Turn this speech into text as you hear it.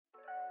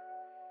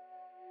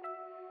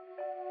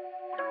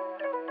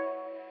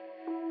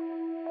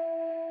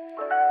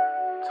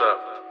What's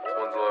up? It's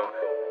Winslow,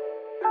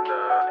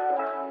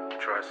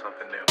 and try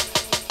something new.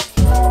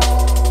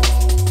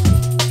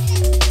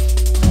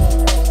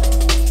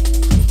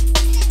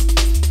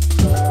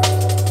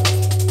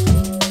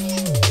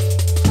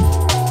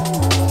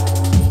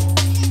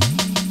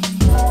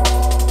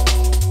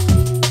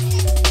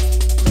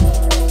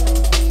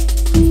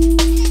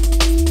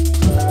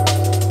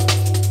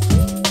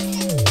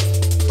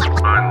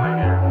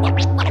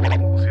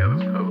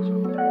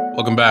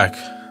 Welcome back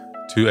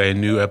to a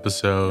new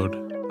episode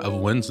of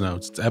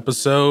Winsnotes. It's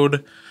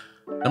episode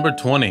number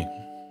 20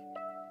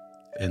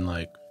 in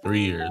like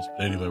 3 years.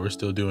 But anyway, we're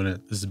still doing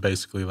it. This is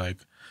basically like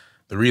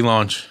the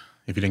relaunch.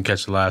 If you didn't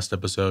catch the last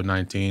episode,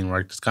 19, where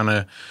I just kind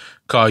of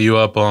caught you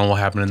up on what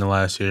happened in the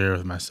last year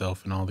with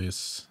myself and all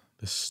this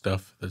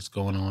stuff that's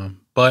going on.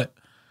 But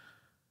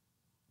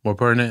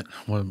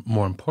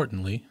more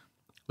importantly,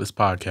 this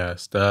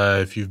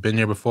podcast. If you've been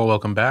here before,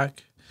 welcome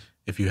back.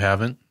 If you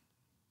haven't,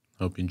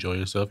 hope you enjoy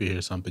yourself. You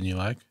hear something you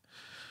like.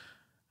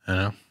 You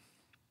know,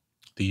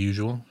 the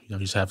usual. You know,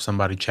 just have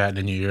somebody chatting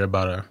in your ear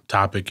about a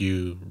topic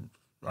you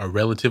are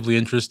relatively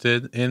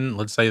interested in.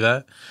 Let's say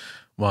that.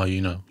 While, you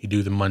know, you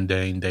do the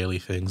mundane daily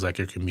things like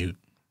your commute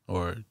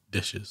or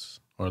dishes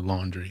or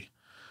laundry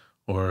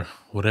or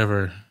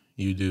whatever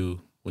you do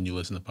when you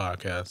listen to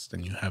podcasts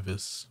and you have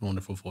this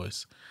wonderful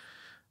voice.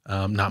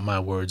 Not my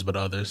words, but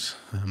others.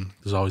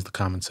 There's always the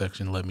comment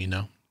section. Let me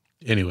know.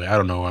 Anyway, I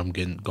don't know where I'm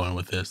going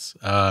with this.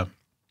 But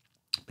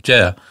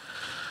yeah,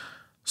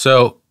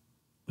 so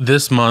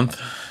this month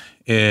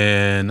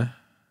in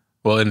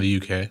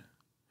the UK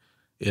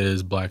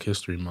is Black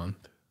History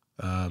Month.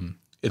 In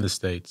the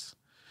States,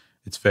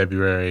 it's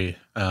February,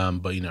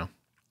 but you know,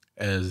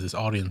 as this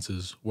audience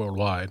is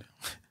worldwide,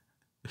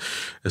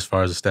 as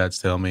far as the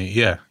stats tell me,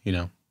 yeah, you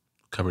know,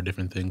 cover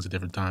different things at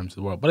different times of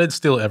the world, but it's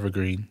still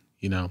evergreen.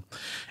 You know,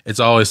 it's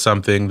always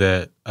something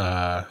that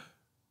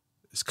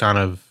is kind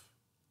of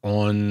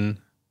on,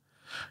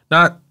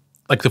 not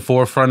like the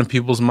forefront of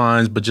people's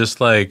minds, but just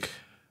like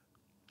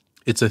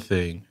it's a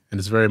thing. And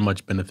it's very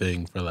much been a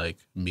thing for like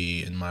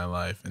me in my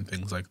life and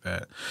things like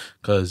that.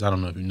 Because I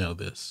don't know if you know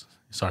this,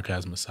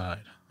 sarcasm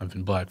aside, I've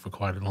been Black for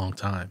quite a long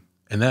time.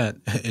 And that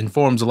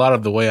informs a lot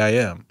of the way I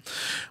am,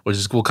 which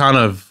is kind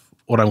of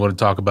what I'm going to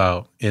talk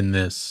about in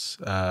this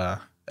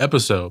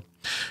episode.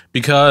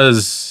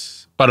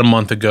 Because about a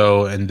month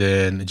ago, and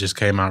then it just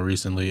came out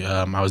recently,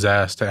 I was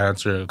asked to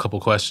answer a couple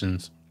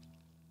questions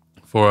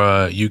for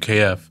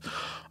UKF.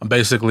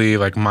 Basically,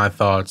 like my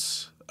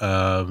thoughts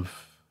of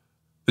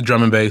the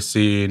drum and bass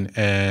scene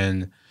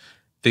and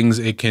things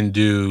it can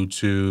do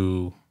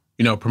to,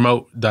 you know,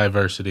 promote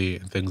diversity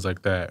and things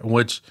like that.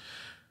 Which,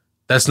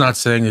 that's not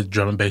saying that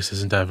drum and bass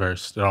isn't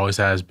diverse. It always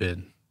has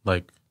been.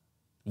 Like,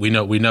 we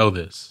know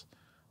this.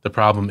 The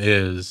problem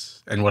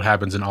is, and what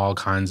happens in all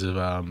kinds of,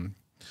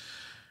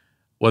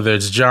 whether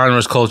it's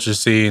genres, culture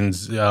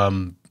scenes,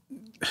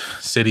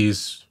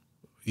 cities,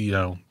 you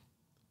know,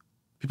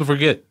 people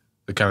forget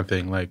the kind of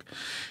thing. Like,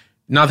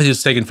 not that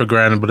it's taken for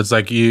granted, but it's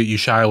like you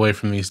shy away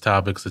from these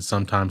topics that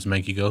sometimes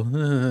make you go,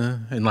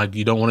 and like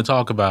you don't want to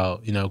talk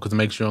about, you know, because it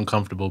makes you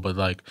uncomfortable. But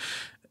like,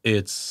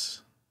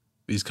 it's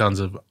these kinds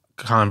of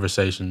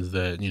conversations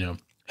that, you know,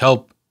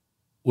 help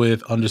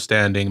with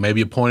understanding maybe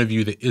a point of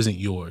view that isn't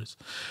yours.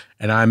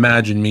 And I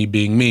imagine me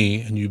being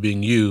me and you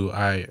being you,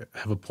 I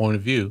have a point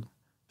of view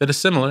that is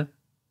similar,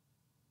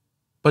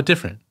 but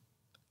different.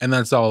 And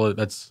that's all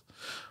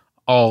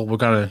we're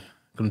gonna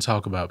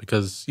talk about,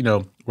 because, you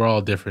know, we're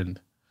all different.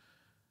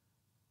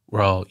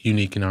 We're all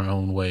unique in our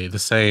own way, the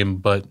same,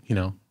 but, you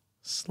know,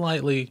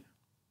 slightly,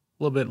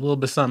 a little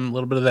bit something, a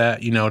little bit of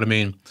that, you know what I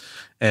mean?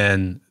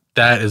 And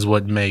that is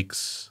what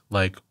makes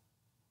like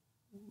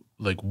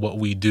what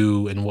we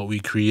do and what we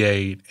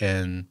create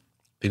and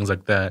things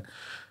like that,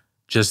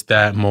 just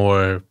that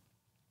more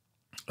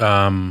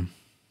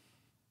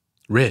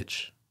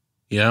rich,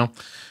 you know?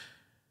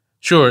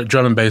 Sure,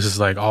 drum and bass is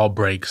like all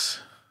breaks,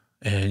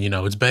 and, you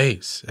know, it's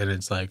bass, and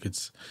it's like,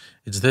 it's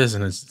this,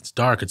 and it's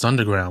dark, it's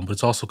underground, but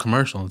it's also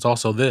commercial, and it's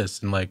also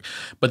this, and like,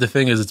 but the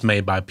thing is, it's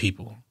made by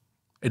people,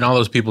 and all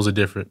those peoples are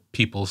different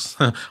peoples.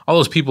 All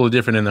those people are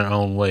different in their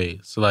own ways.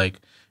 So like,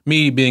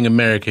 me being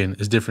American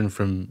is different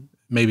from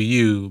maybe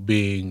you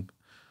being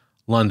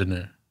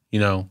Londoner, you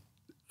know,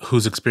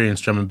 who's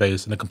experienced drum and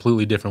bass in a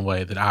completely different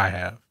way that I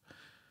have.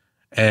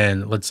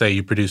 And let's say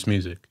you produce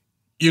music.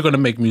 You're going to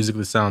make music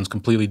that sounds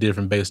completely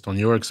different based on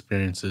your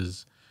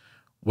experiences,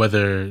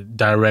 whether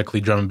directly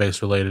drum and bass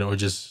related or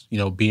just, you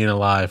know, being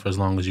alive for as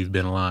long as you've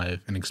been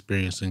alive and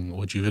experiencing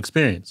what you've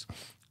experienced.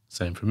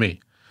 Same for me.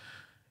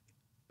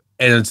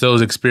 And it's those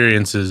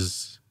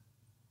experiences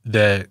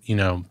that, you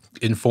know,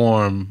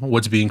 inform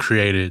what's being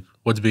created,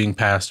 what's being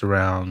passed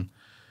around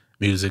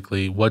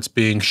musically, what's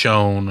being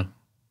shown,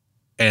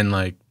 and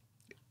like,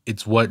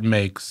 it's what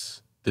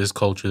makes this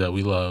culture that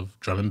we love,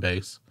 drum and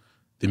bass,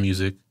 the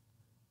music,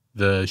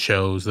 the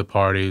shows, the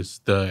parties,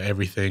 the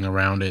everything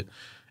around it.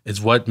 It's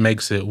what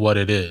makes it what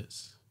it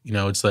is. You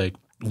know, it's like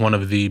one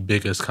of the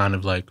biggest kind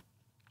of like,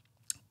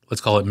 let's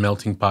call it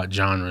melting pot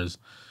genres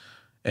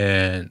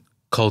and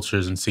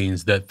cultures and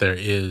scenes that there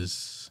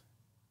is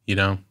you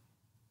know?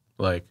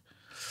 Like,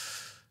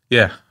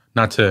 yeah,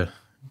 not to,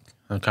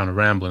 I'm kind of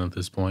rambling at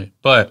this point,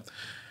 but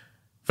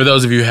for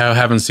those of you who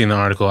haven't seen the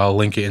article, I'll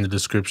link it in the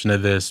description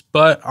of this,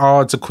 but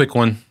it's a quick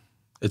one.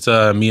 It's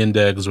me and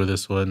Degs were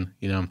this one,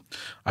 you know.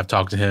 I've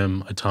talked to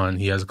him a ton.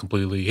 He has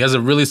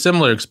a really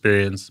similar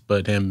experience,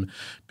 but him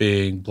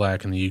being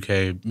black in the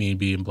UK, me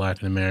being black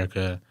in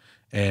America,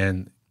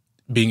 and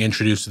being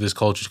introduced to this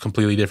culture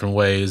completely different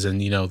ways. And,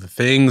 you know, the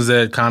things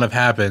that kind of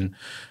happen,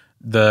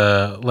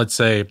 let's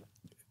say,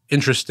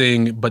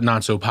 interesting but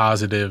not so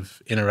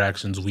positive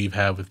interactions we've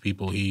had with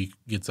people, he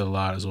gets a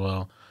lot as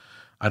well.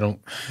 I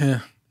don't,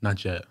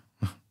 not yet.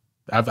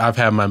 I've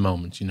had my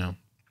moments, you know.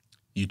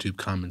 YouTube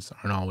comments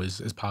aren't always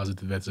as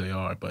positive as they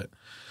are, but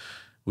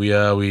we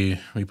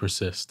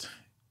persist.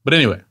 But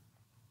anyway,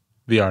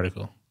 the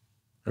article.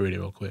 I'll read it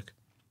real quick.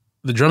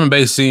 The drum and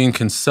bass scene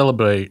can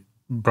celebrate.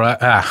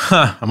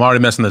 I'm already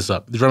messing this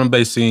up. The drum and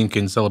bass scene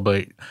can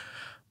celebrate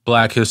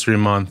Black History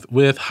Month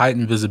with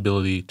heightened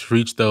visibility to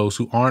reach those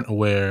who aren't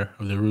aware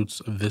of the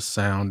roots of this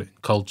sound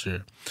and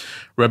culture.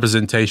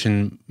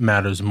 Representation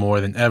matters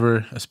more than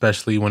ever,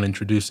 especially when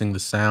introducing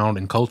the sound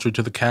and culture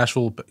to the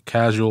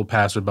casual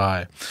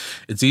passerby.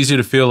 It's easier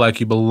to feel like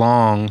you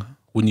belong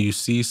when you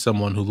see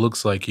someone who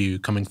looks like you,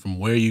 coming from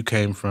where you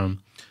came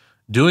from,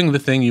 doing the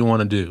thing you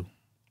want to do.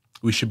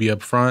 We should be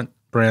upfront.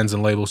 Brands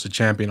and labels to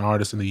champion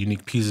artists and the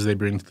unique pieces they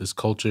bring to this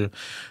culture.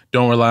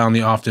 Don't rely on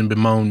the often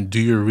bemoaned, do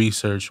your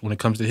research when it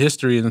comes to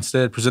history, and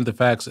instead present the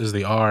facts as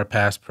they are,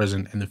 past,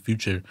 present, and the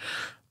future.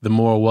 The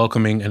more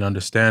welcoming and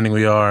understanding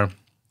we are,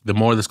 the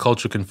more this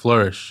culture can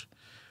flourish.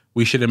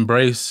 We should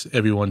embrace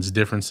everyone's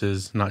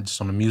differences, not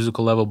just on a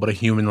musical level, but a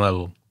human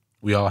level.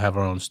 We all have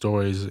our own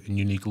stories and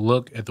unique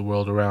look at the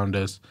world around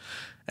us,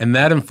 and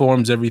that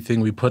informs everything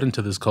we put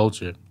into this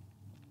culture.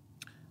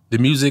 The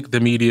music,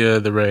 the media,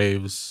 the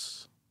raves,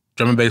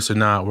 drum and bass or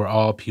not, we're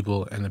all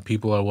people, and the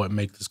people are what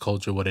make this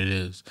culture what it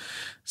is.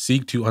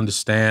 Seek to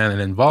understand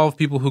and involve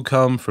people who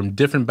come from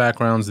different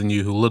backgrounds than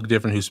you, who look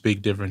different, who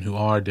speak different, who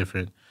are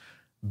different.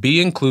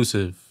 Be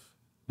inclusive,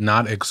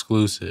 not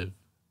exclusive.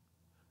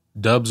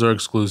 Dubs are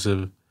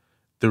exclusive.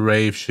 The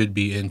rave should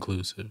be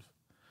inclusive.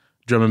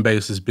 Drum and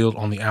bass is built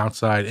on the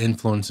outside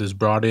influences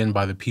brought in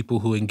by the people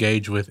who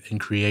engage with and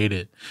create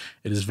it.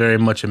 It is very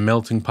much a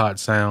melting pot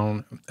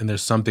sound, and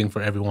there's something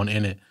for everyone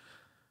in it.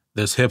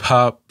 There's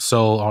hip-hop,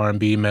 soul,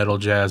 R&B, metal,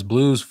 jazz,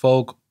 blues,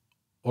 folk,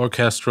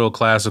 orchestral,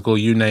 classical,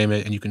 you name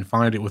it, and you can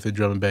find it with the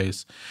drum and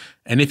bass.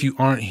 And if you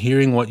aren't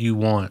hearing what you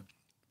want,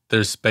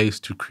 there's space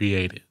to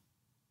create it.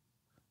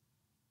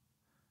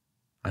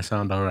 I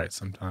sound all right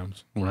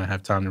sometimes when I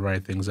have time to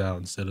write things out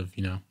instead of,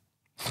 you know,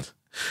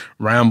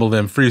 ramble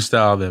them,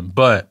 freestyle them.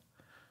 But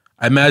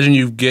I imagine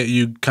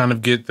you kind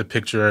of get the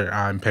picture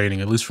I'm painting,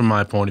 at least from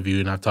my point of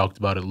view, and I've talked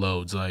about it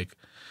loads. Like,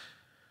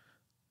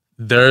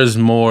 there's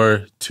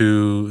more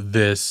to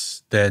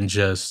this than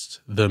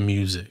just the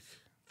music.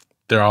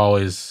 There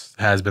always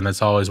has been.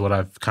 That's always what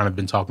I've kind of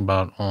been talking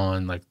about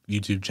on like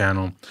YouTube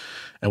channel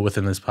and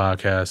within this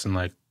podcast, and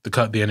like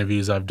the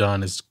interviews I've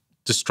done is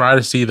just try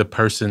to see the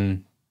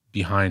person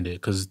behind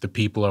it, because the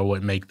people are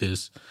what make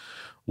this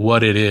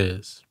what it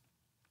is.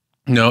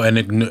 You know,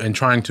 and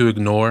trying to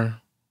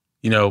ignore,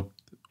 you know,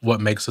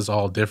 what makes us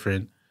all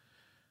different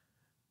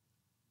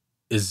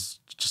is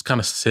just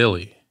kind of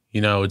silly. You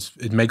know,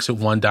 it makes it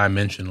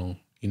one-dimensional.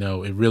 You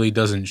know, it really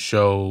doesn't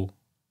show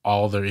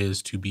all there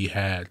is to be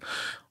had.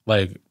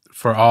 Like,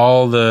 for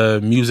all the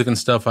music and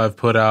stuff I've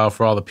put out,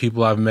 for all the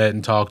people I've met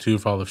and talked to,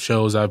 for all the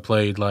shows I've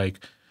played,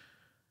 like,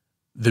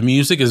 the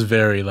music is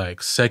very,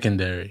 like,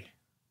 secondary.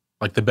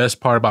 Like, the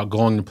best part about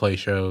going to play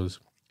shows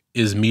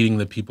is meeting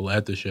the people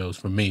at the shows,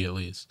 for me at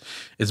least.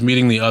 It's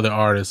meeting the other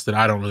artists that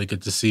I don't really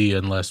get to see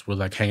unless we're,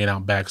 like, hanging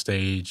out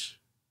backstage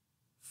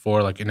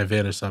for like an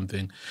event or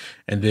something.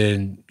 And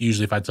then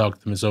usually if I talk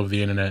to them, it's over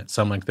the internet,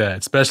 something like that,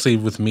 especially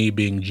with me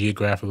being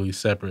geographically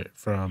separate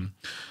from,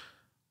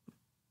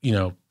 you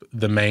know,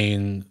 the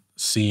main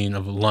scene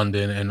of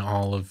London and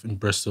all of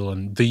Bristol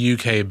and the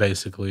UK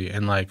basically.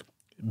 And like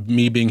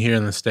me being here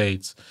in the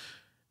States,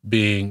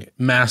 being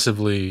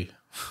massively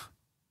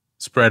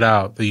spread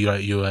out the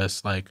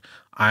US, like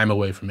I'm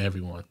away from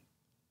everyone.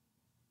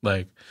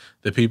 Like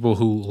the people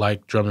who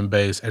like drum and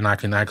bass and I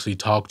can actually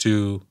talk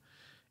to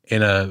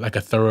in a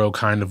thorough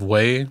kind of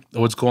way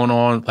what's going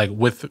on, like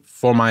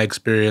for my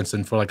experience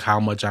and for like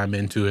how much I'm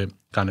into it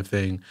kind of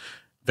thing,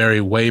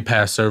 very way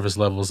past surface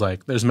levels.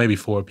 Like there's maybe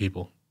 4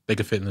 people they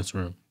could fit in this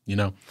room, you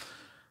know?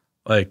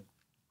 Like,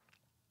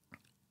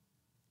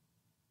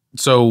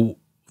 so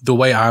the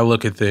way I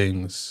look at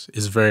things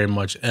is very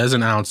much as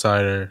an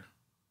outsider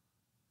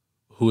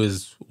who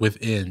is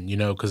within, you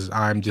know, because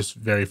I'm just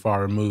very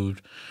far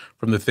removed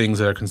from the things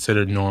that are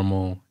considered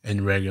normal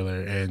and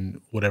regular and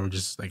whatever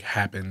just like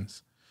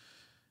happens.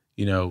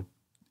 You know,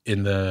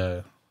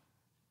 where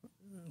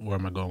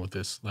am I going with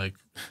this? Like,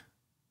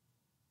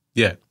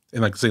 yeah.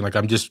 And like saying, like,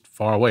 I'm just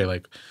far away.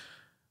 Like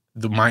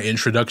my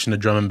introduction to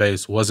drum and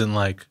bass wasn't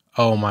like,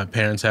 oh, my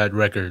parents had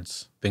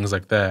records, things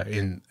like that.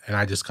 And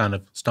I just kind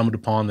of stumbled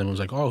upon them and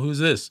was like, oh, who's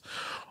this?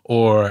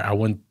 Or I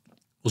went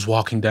was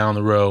walking down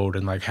the road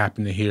and like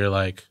happened to hear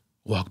like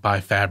walk by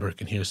Fabric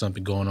and hear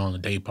something going on at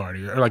a day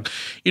party, or like,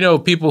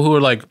 people who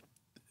are like,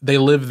 they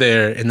live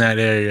there in that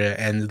area,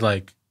 and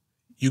like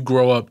you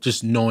grow up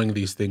just knowing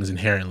these things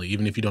inherently,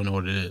 even if you don't know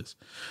what it is.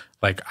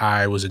 Like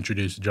I was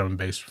introduced to drum and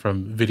bass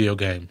from video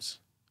games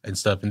and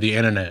stuff and the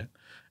internet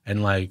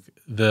and like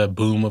the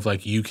boom of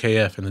like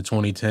UKF in the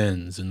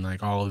 2010s and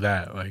like all of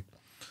that. Like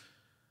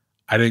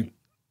I didn't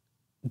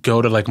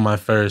go to like my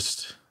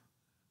first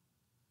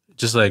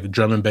just like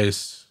drum and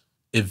bass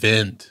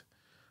event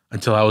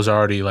until I was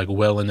already like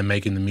well into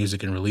making the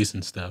music and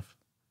releasing stuff,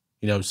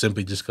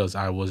 simply just because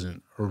I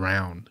wasn't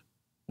around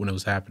when it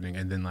was happening.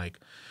 And then like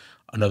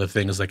another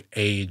thing is like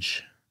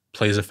age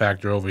plays a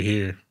factor over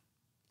here.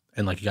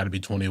 And like you got to be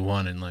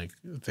 21 and like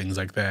things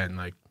like that. And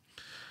like,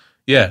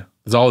 yeah,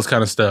 there's all this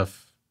kind of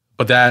stuff.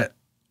 But that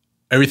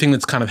everything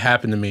that's kind of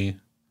happened to me,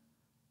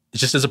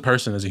 just as a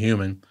person, as a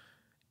human,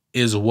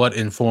 is what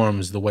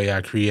informs the way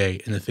I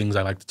create and the things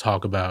I like to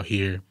talk about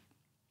here.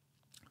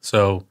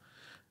 So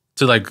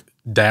to like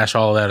dash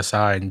all of that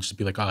aside and just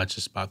be like, oh, it's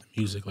just about the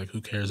music. Like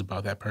who cares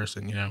about that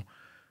person?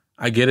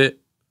 I get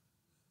it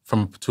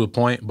to a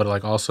point, but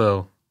like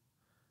also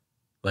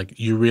like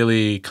you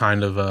really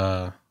kind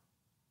of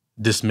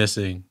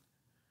dismissing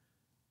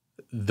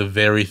the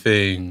very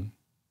thing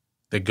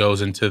that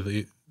goes into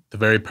the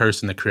very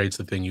person that creates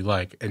the thing you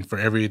like. And for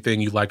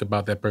everything you like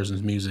about that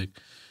person's music,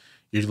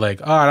 you're like,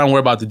 oh, I don't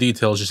worry about the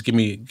details. Just give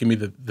me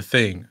the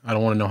thing. I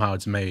don't want to know how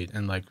it's made.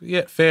 And like,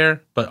 yeah,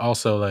 fair, but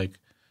also like,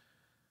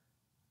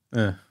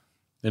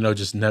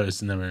 it's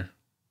never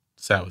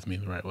sat with me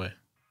the right way.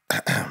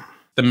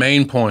 The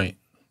main point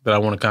that I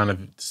want to kind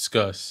of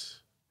discuss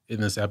in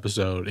this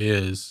episode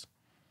is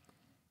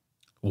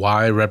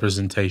why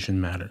representation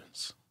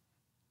matters.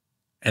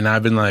 And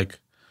I've been like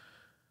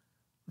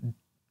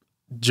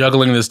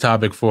juggling this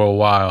topic for a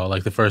while.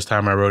 Like the first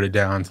time I wrote it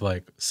down to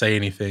like say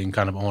anything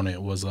kind of on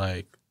it was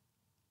like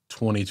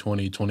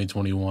 2020,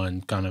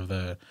 2021, kind of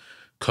the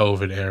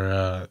COVID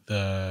era,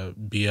 the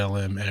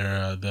BLM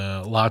era,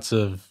 the lots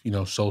of,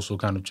 social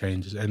kind of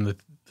changes. And the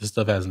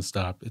stuff hasn't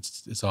stopped.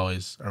 It's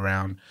always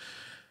around.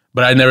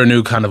 But I never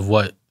knew kind of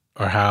what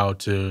or how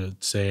to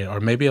say it. Or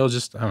maybe I was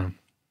just, I don't know,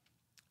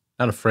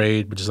 not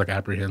afraid, but just like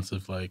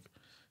apprehensive. Like,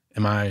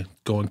 am I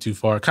going too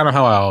far? Kind of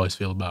how I always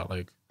feel about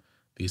like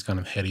these kind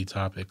of heady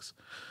topics.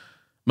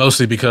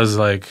 Mostly because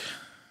like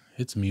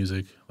it's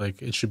music.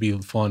 Like it should be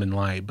fun and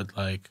light, but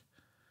like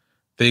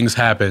things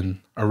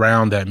happen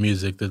around that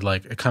music that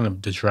like it kind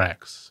of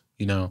detracts,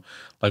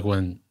 Like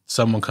when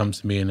someone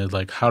comes to me and is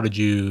like, how did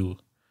you,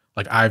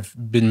 like I've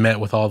been met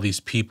with all these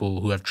people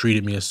who have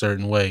treated me a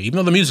certain way. Even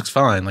though the music's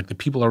fine, like the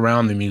people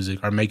around the music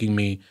are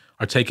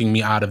taking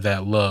me out of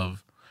that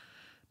love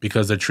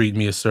because they're treating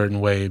me a certain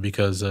way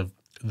because of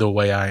the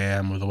way I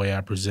am or the way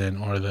I present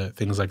or the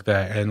things like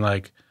that. And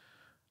like,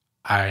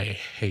 I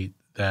hate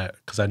that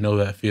because I know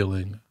that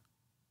feeling.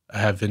 I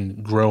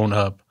haven't grown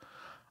up,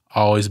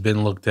 always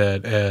been looked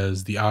at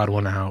as the odd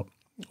one out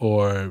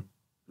or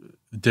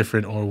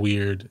different or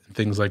weird,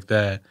 things like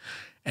that.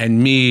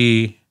 And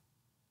me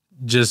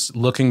just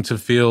looking to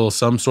feel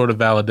some sort of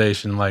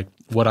validation, like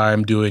what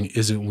I'm doing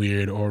isn't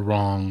weird or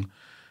wrong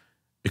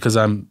because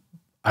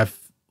I've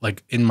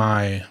like in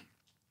my,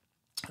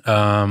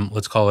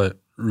 let's call it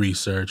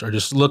research or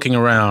just looking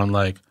around,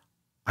 like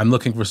I'm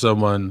looking for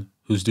someone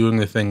who's doing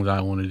the thing that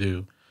I want to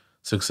do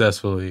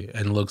successfully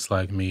and looks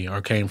like me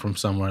or came from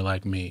somewhere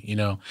like me.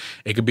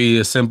 It could be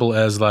as simple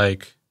as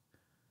like,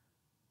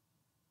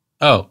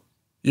 oh,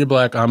 you're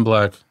black, I'm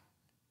black.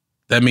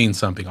 That means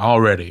something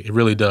already. It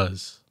really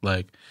does.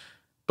 Like,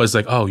 but it's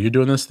like, oh, you're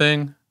doing this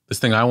thing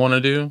I want to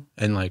do,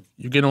 and like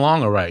you're getting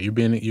along all right.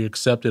 You're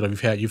accepted.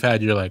 Or you've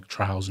had your like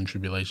trials and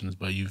tribulations,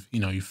 but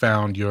you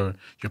found your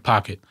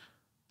pocket.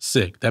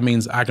 Sick. That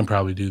means I can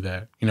probably do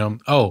that.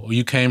 Oh,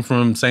 you came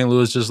from St.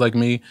 Louis just like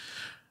me.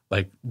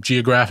 Like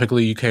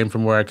geographically, you came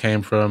from where I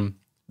came from.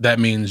 That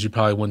means you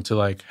probably went to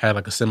like, had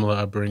like a similar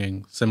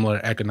upbringing,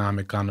 similar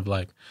economic kind of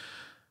like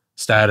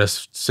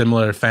status,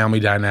 similar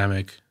family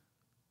dynamic.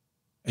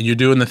 And you're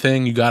doing the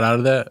thing you got out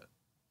of that.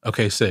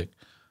 Okay, sick.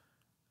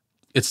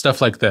 It's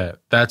stuff like that.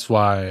 That's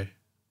why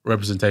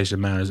representation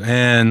matters.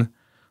 And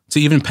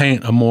to even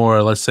paint a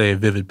more, let's say, a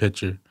vivid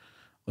picture,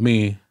 let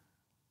me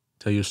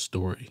tell you a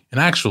story, an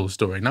actual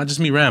story, not just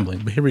me rambling,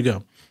 but here we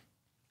go.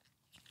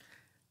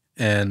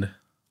 And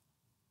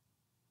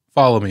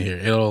follow me here.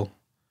 It'll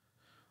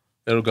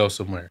go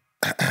somewhere.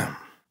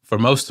 For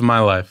most of my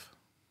life,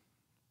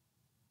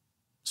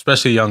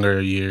 especially younger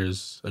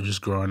years of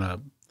just growing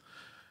up,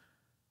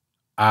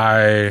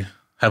 I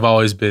have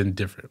always been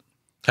different.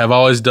 Have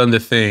always done the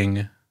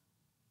thing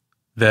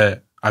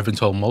that I've been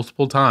told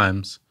multiple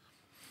times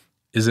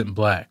isn't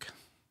black.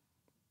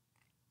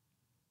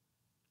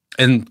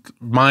 And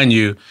mind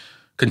you,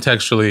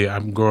 contextually,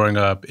 I'm growing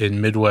up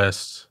in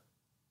Midwest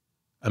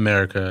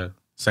America,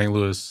 St.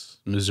 Louis,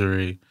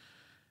 Missouri,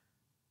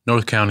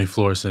 North County,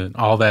 Florissant.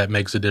 All that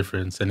makes a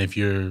difference. And if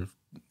you're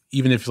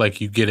even if like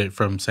you get it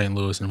from St.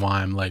 Louis and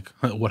why I'm like,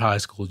 what high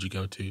school did you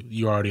go to?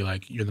 You already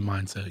like, you're the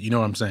mindset. You know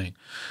what I'm saying?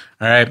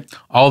 All right.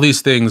 All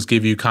these things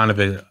give you kind of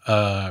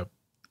a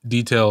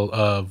detail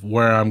of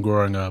where I'm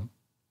growing up,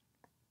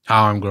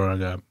 how I'm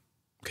growing up.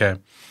 Okay.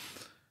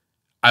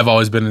 I've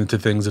always been into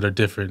things that are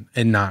different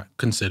and not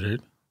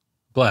considered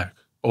black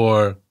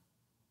or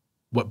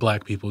what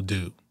black people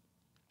do.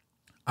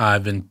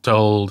 I've been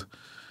told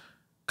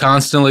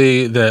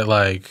constantly that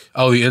like,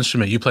 oh, the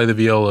instrument, you play the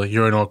viola,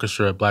 you're an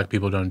orchestra, black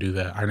people don't do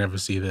that. I never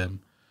see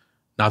them.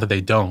 Not that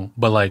they don't,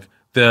 but like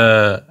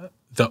the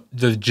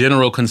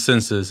general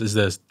consensus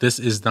is this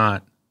is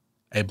not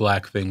a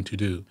black thing to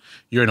do.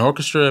 You're an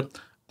orchestra,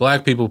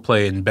 black people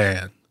play in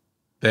band.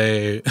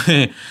 They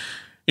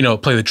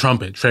play the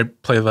trumpet,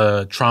 play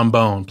the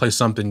trombone, play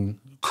something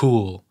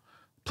cool,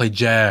 play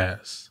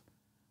jazz.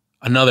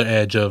 Another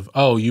edge of,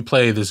 oh, you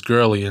play this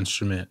girly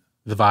instrument,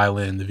 the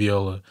violin, the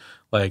viola.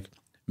 Like,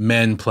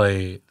 men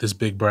play this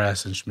big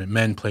brass instrument.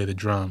 Men play the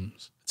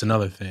drums. It's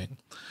another thing.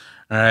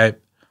 All right.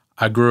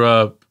 I grew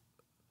up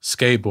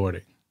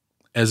skateboarding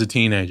as a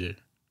teenager.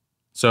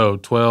 So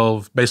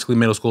 12, basically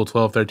middle school,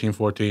 12, 13,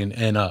 14,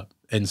 and up,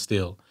 and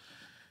still.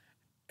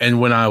 And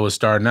when I was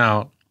starting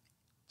out,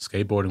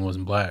 skateboarding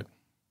wasn't black.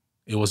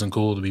 It wasn't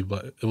cool to be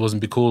black. It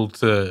wasn't cool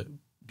to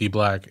be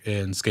black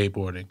and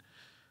skateboarding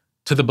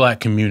to the black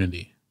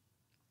community.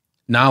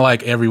 Not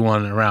like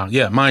everyone around.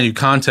 Yeah, mind you,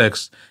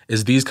 context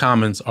is these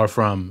comments are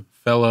from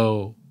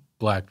fellow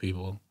black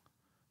people.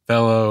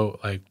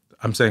 Like,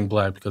 I'm saying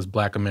black because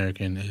black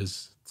American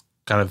is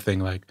kind of thing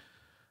like,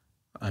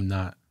 I'm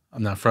not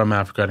from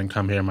Africa. I didn't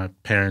come here. My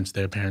parents,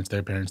 their parents,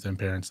 their parents, their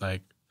parents,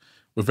 like,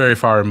 we're very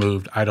far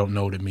removed. I don't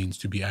know what it means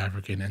to be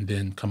African and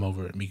then come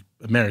over and be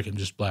American,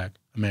 just black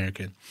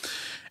American.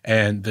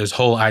 And there's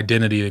whole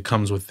identity that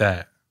comes with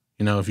that.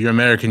 If you're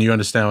American, you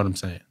understand what I'm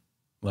saying.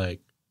 Like,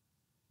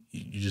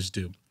 you just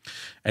do.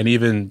 And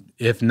even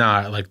if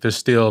not, like, there's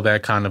still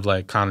that kind of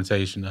like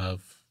connotation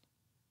of,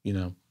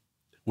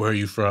 where are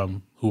you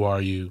from? Who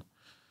are you?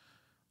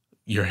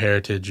 Your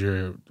heritage,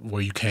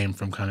 where you came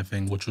from kind of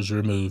thing, which was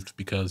removed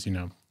because,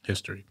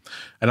 history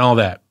and all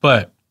that.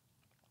 But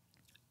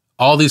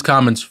all these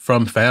comments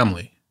from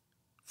family,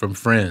 from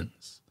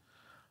friends,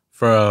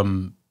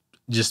 from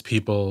just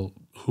people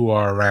who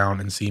are around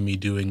and see me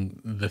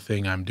doing the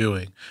thing I'm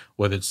doing,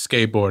 whether it's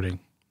skateboarding,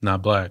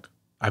 not black.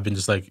 I've been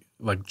just like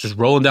just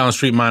rolling down the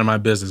street, minding my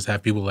business,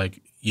 have people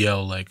like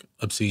yell like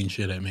obscene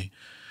shit at me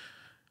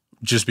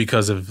just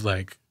because of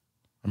like,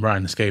 I'm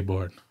riding a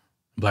skateboard.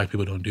 Black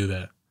people don't do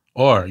that.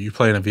 Or you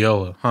playing a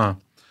viola, huh?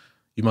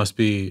 You must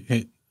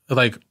be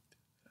like,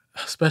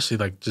 especially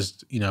like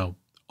just,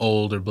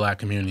 older black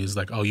communities,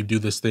 like, oh, you do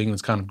this thing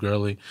that's kind of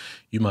girly.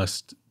 You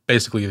must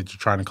basically that you're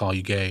trying to call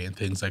you gay and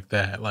things like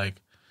that.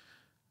 Like,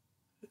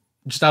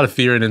 just out of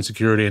fear and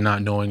insecurity and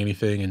not knowing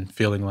anything and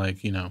feeling like,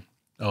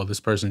 oh, this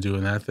person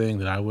doing that thing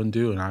that I wouldn't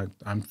do. And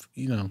I'm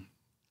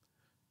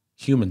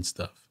human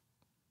stuff.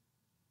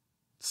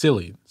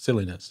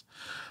 Silliness.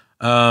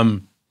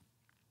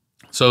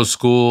 So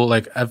school,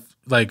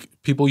 like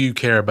people you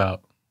care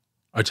about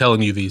are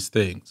telling you these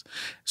things.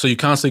 So you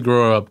constantly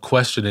grow up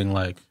questioning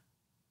like,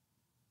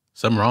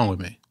 something wrong with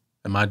me.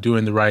 Am I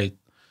doing the right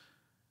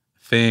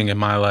thing?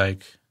 Am I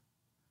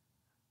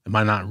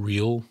not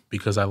real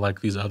because I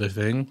like these other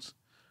things?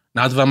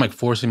 Not that I'm like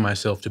forcing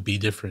myself to be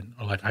different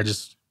or like I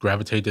just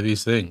gravitate to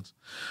these things.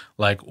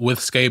 Like with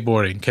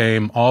skateboarding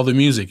came all the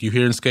music you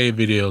hear in skate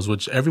videos,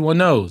 which everyone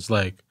knows.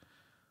 Like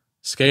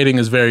skating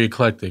is very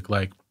eclectic.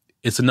 Like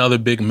it's another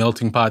big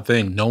melting pot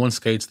thing. No one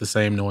skates the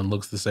same. No one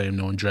looks the same.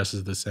 No one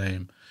dresses the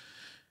same.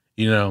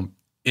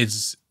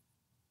 It's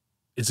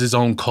its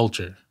own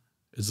culture.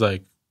 It's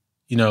like,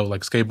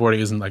 like skateboarding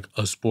isn't like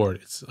a sport.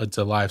 It's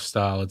a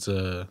lifestyle. It's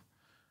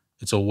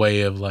a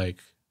way of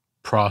like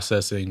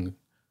processing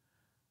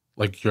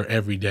like your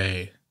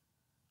everyday,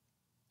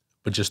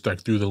 but just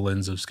like through the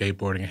lens of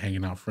skateboarding and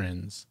hanging out with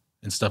friends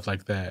and stuff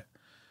like that.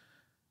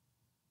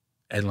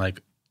 And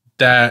like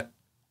that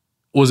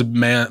was a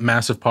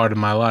massive part of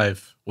my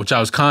life, which I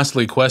was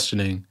constantly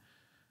questioning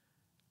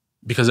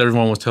because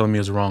everyone was telling me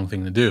it was the wrong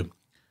thing to do,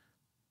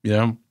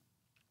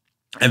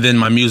 And then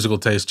my musical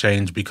taste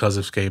changed because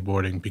of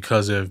skateboarding,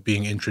 because of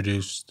being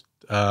introduced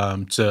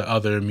to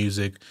other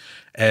music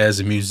as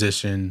a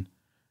musician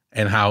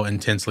and how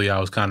intensely I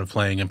was kind of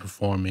playing and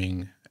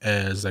performing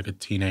as like a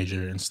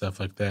teenager and stuff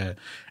like that.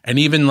 And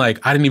even like,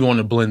 I didn't even want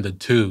to blend the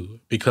two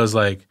because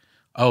like,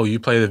 oh, you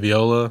play the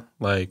viola?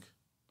 Like,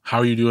 how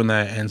are you doing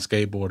that and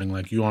skateboarding?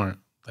 Like you aren't,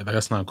 like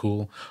that's not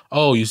cool.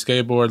 Oh, you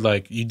skateboard,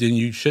 like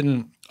you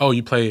shouldn't, oh,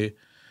 you play,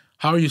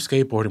 how are you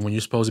skateboarding when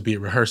you're supposed to be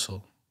at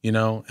rehearsal,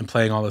 and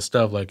playing all this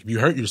stuff? Like if you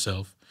hurt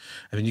yourself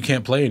and then you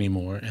can't play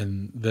anymore.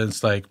 And then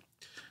it's like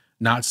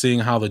not seeing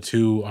how the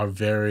two are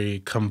very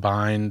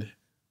combined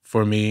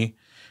for me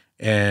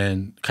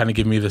and kind of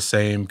give me the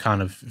same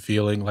kind of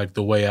feeling, like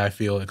the way I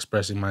feel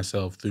expressing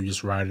myself through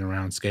just riding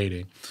around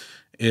skating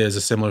is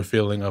a similar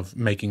feeling of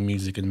making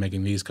music and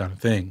making these kind of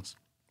things.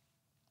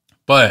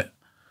 But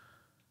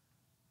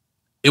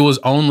it was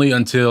only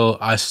until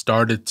I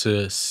started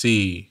to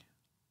see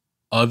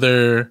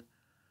other,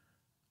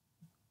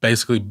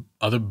 basically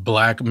other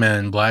black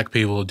men, black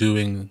people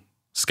doing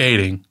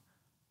skating,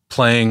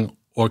 playing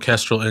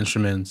orchestral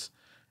instruments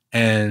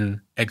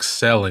and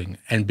excelling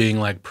and being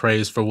like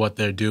praised for what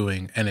they're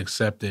doing and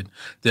accepted,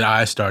 did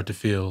I start to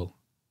feel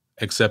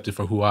accepted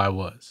for who I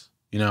was.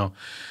 You know,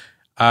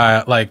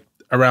 I like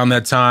around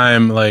that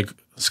time, like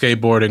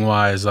skateboarding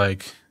wise,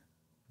 like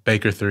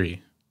Baker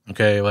 3.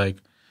 Okay, like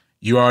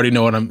you already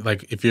know what I'm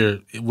like. If you're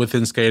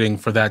within skating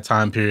for that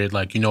time period,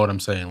 like you know what I'm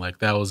saying. Like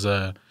that was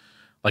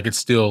like it's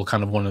still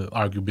kind of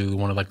arguably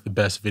one of like the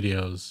best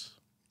videos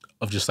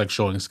of just like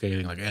showing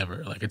skating like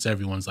ever. Like it's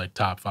everyone's like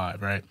top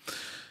 5, right?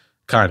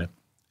 Kind of,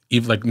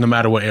 even like no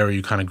matter what era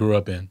you kind of grew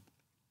up in.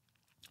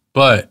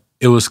 But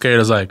it was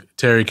skaters like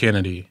Terry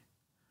Kennedy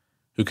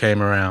who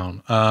came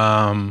around.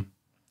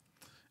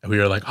 And we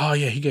were like, oh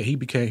yeah,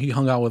 he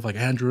hung out with like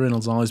Andrew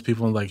Reynolds and all these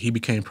people, and like he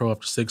became pro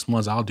after 6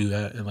 months. I'll do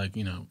that, and like,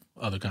 you know,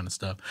 other kind of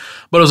stuff.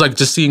 But it was like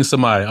just seeing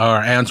somebody,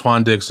 or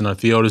Antoine Dixon, or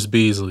Theodis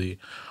Beasley,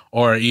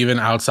 or even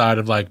outside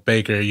of like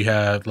Baker, you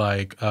had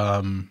like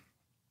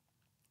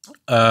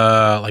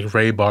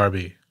Ray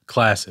Barbie,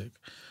 classic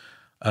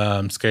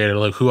skater,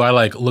 like who I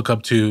like look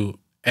up to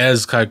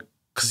as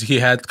because he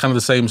had kind of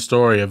the same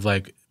story of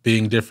like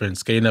being different,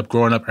 skating up,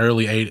 growing up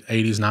early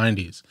 80s,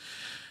 90s.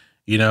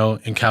 You know,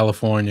 in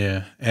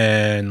California,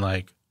 and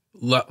like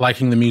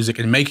liking the music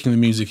and making the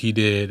music he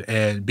did,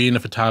 and being a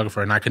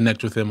photographer. And I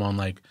connect with him on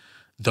like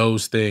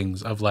those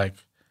things of like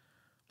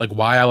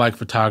why I like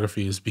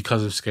photography is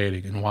because of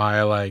skating, and why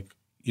I like,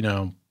 you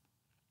know,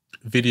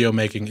 video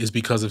making is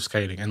because of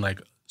skating. And like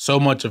so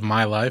much of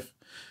my life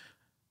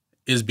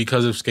is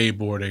because of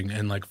skateboarding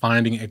and like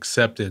finding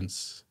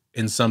acceptance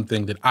in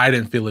something that I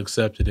didn't feel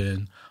accepted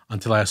in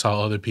until I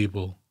saw other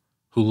people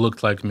who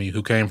looked like me,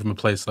 who came from a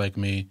place like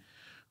me,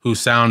 who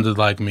sounded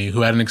like me,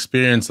 who had an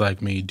experience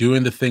like me,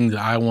 doing the thing that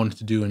I wanted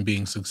to do and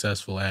being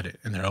successful at it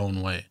in their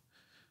own way.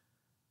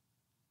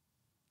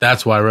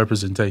 That's why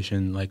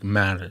representation like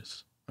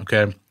matters,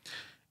 okay?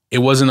 It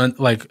wasn't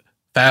like,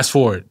 fast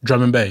forward,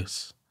 drum and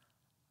bass.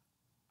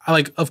 I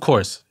like, of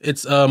course,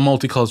 it's a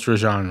multicultural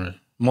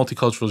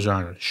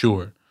genre,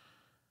 sure.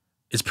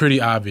 It's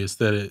pretty obvious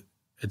that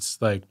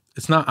it's like,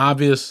 it's not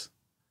obvious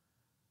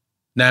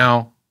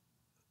now,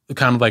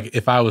 kind of like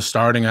if I was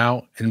starting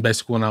out, and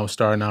basically when I was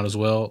starting out as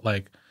well,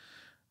 like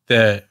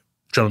that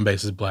drum and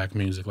bass is black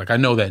music. Like I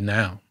know that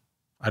now.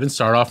 I didn't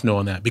start off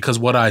knowing that because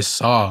what I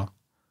saw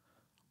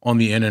on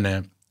the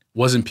internet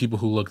wasn't people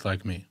who looked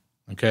like me.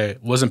 Okay,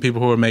 it wasn't people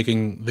who were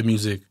making the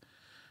music.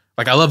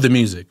 Like I love the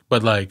music,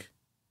 but like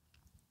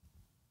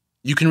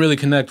you can really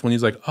connect when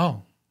he's like,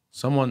 oh,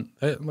 someone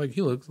like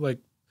he looks like,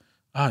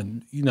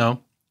 you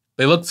know.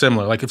 They look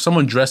similar. Like if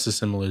someone dresses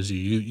similar as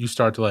you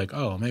start to like,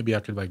 oh, maybe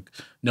I could like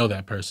know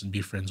that person,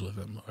 be friends with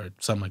them, or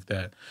something like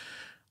that.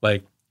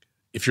 Like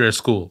if you're at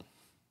school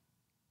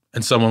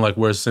and someone like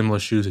wears similar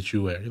shoes that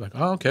you wear, you're like,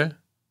 oh, okay,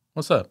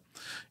 what's up?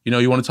 You know,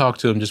 you want to talk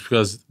to them just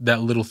because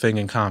that little thing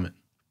in common.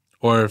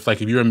 Or if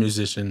like if you're a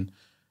musician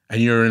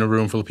and you're in a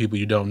room full of people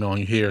you don't know and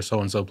you hear so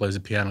and so plays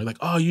the piano, you're like,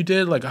 oh, you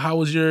did? Like how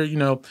was your, you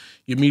know,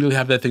 you immediately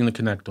have that thing to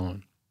connect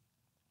on.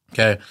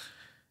 Okay.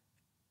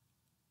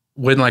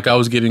 When like I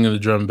was getting into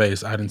drum and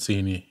bass, I didn't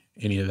see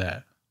any of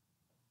that.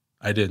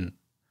 I didn't.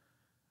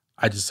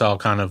 I just saw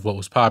kind of what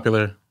was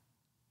popular,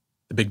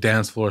 the big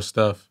dance floor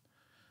stuff.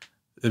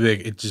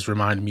 It just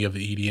reminded me of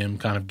the EDM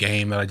kind of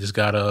game that I just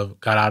got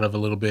out of a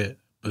little bit.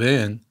 But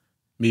then,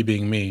 me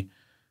being me,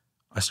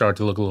 I started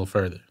to look a little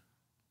further,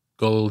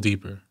 go a little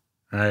deeper.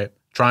 All right,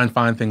 try and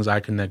find things I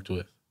connect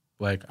with.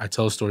 Like I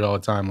tell a story all the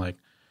time. Like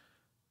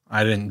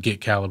I didn't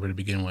get Caliber to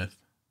begin with,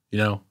 you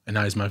know, and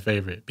now he's my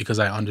favorite because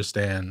I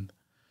understand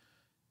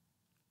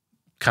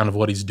kind of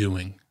what he's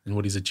doing and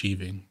what he's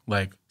achieving.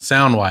 Like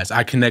sound-wise,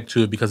 I connect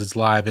to it because it's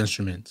live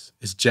instruments,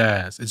 it's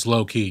jazz, it's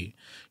low-key.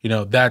 You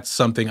know, that's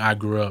something I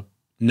grew up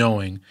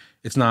knowing.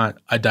 It's not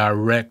a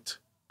direct,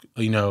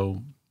 you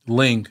know,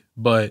 link,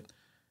 but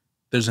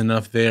there's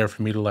enough there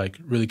for me to like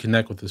really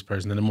connect with this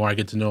person. And the more I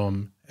get to know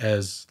him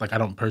as, like I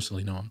don't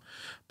personally know him,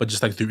 but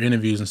just like through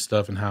interviews and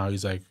stuff and how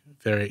he's like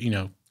very, you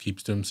know,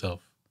 keeps to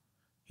himself.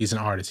 He's an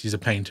artist, he's a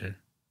painter.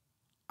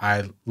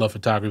 I love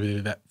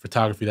photography.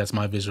 That's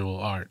my visual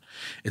art.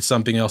 It's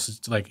something else.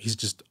 It's like he's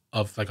just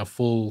of like a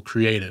full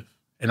creative,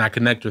 and I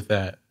connect with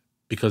that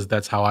because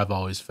that's how I've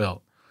always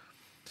felt,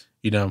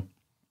 you know.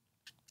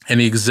 And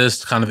he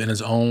exists kind of in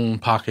his own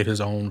pocket, his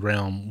own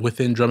realm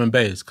within drum and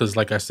bass. Because,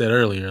 like I said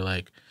earlier,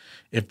 like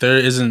if there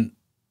isn't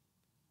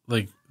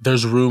like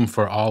there's room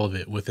for all of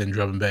it within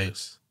drum and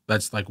bass.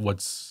 That's like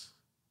what's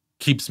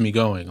keeps me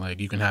going. Like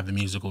you can have the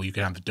musical, you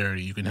can have the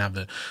dirty, you can have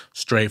the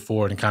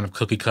straightforward and kind of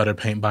cookie cutter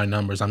paint by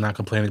numbers. I'm not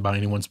complaining about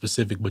anyone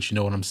specific, but you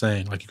know what I'm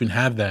saying. Like you can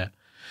have that.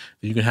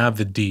 You can have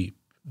the deep,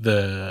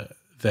 the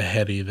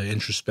heady, the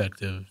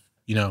introspective.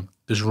 You know,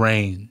 there's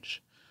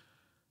range.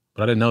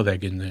 But I didn't know that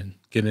getting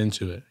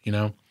into it. You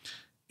know,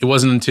 it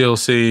wasn't until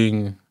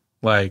seeing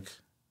like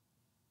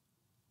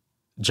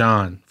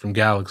John from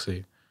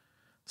Galaxy.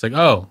 It's like,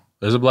 oh,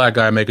 there's a black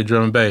guy making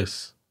drum and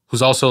bass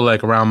who's also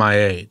like around my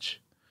age.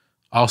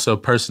 Also,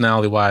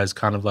 personality wise,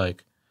 kind of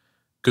like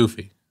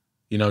goofy,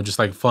 just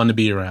like fun to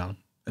be around.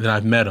 And then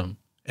I've met him,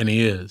 and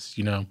he is,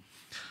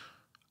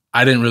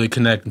 I didn't really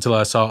connect until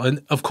I saw,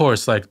 and of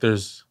course, like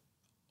there's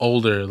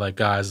older like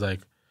guys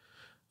like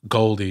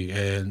Goldie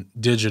and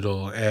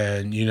Digital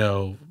and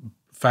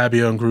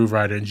Fabio and Groove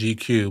Rider and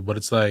GQ, but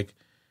it's like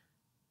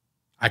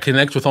I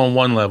connect with on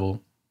one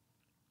level,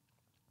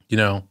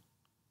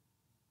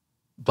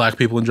 black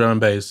people in drum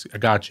and bass, I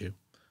got you.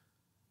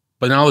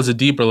 But now there's a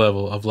deeper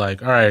level of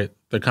like, all right,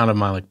 they're kind of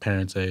my like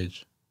parents'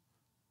 age.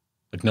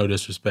 Like no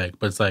disrespect,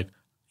 but it's like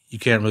you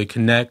can't really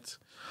connect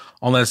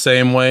on that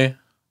same way.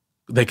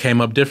 They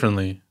came up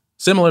differently,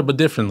 similar but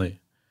differently.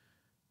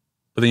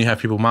 But then you have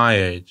people my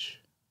age,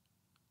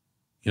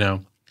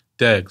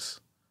 Degs,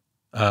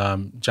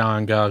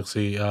 John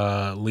Galaxy,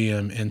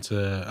 Liam,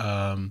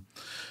 into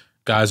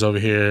guys over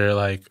here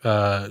like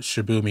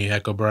Shabumi,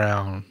 Echo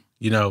Brown.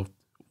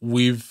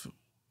 We've,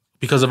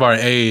 because of our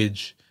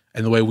age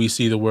and the way we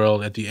see the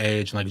world at the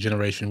age and like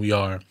generation we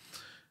are,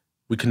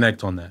 we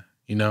connect on that,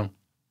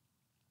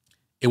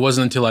 It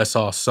wasn't until I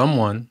saw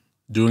someone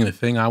doing the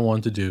thing I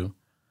wanted to do,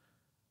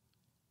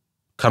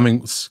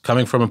 coming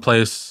from a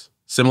place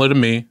similar to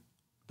me,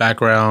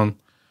 background.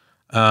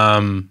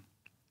 What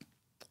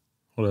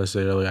did I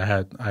say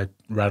earlier? I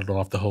rattled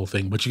off the whole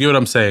thing, but you get what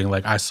I'm saying.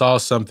 Like I saw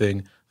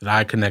something that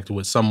I connected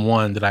with,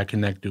 someone that I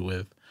connected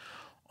with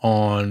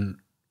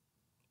on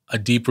a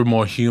deeper,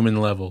 more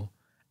human level,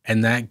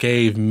 and that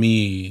gave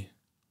me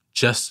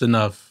just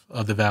enough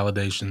of the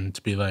validation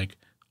to be like,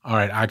 all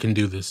right, I can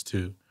do this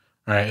too.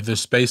 All right, if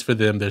there's space for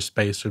them, there's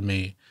space for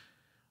me.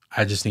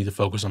 I just need to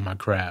focus on my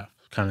craft,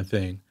 kind of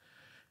thing.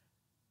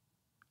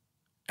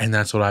 And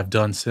that's what I've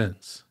done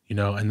since,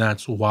 and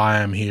that's why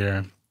I'm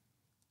here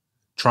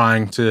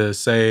trying to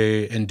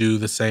say and do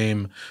the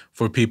same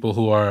for people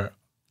who are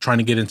trying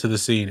to get into the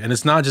scene. And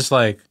it's not just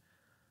like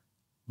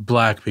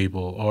black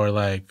people or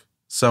like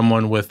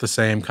someone with the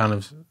same kind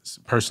of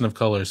person of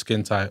color,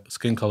 skin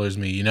color as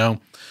me,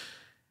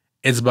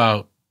 It's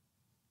about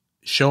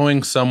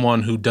showing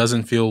someone who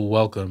doesn't feel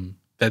welcome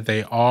that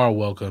they are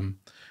welcome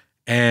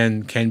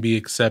and can be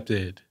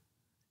accepted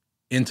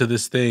into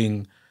this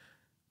thing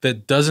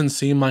that doesn't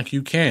seem like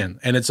you can.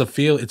 And it's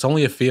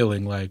only a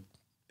feeling, like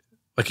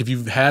if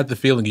you've had the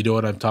feeling, you know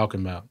what I'm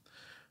talking about.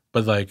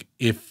 But like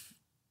if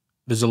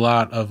there's a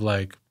lot of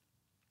like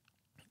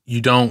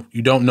you don't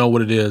know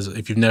what it is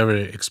if you've never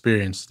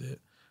experienced it.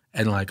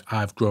 And like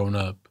I've grown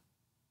up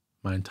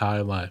my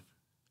entire life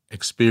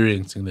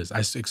experiencing this. I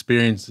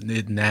experience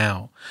it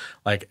now,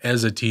 like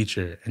as a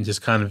teacher, and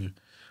just kind of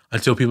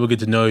until people get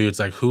to know you, it's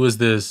like, who is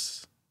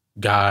this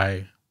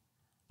guy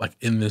like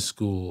in this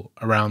school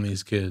around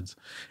these kids?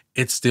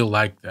 It's still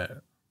like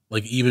that.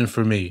 Like even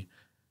for me,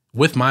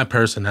 with my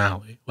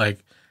personality,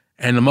 like,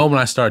 and the moment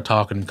I start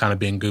talking and kind of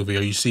being goofy,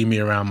 or you see me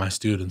around my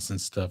students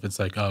and stuff, it's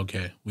like, oh,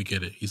 okay, we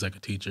get it. He's like a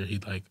teacher. He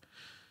like,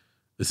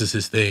 this is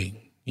his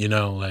thing,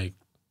 like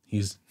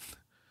he's,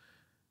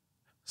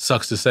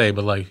 sucks to say,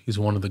 but like he's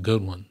one of the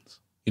good ones.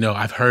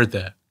 I've heard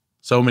that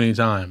so many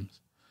times,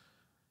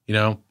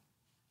 and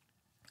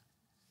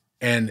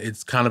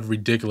it's kind of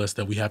ridiculous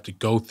that we have to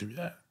go through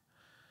that.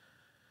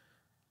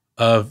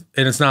 And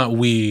it's not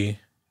we,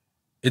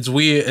 it's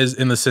we as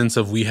in the sense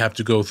of we have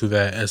to go through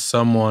that as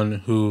someone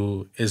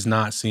who is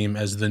not seen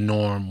as the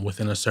norm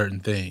within a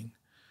certain thing.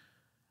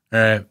 All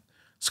right.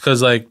 It's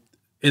because like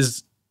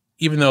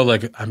even though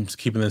like I'm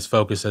keeping this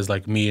focus as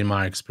like me and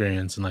my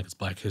experience, and like it's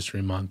Black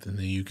History Month in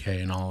the UK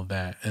and all of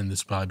that, and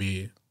this will probably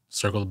be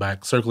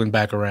circling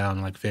back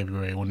around like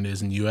February when it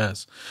is in the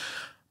US.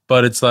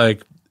 But it's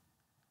like,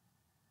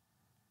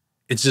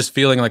 it's just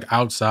feeling like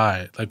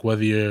outside, like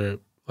whether you're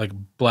like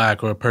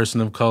black or a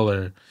person of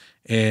color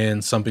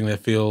in something that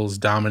feels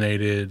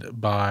dominated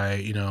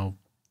by,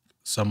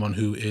 someone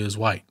who is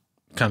white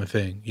kind of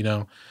thing,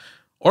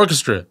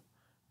 orchestra,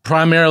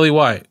 primarily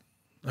white.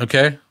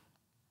 Okay.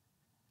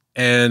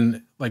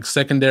 And like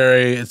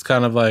secondary, it's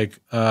kind of like,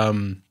 what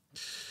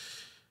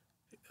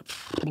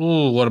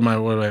am I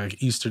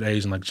like Eastern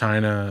Asian, like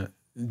China,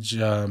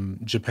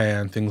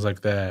 Japan, things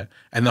like that.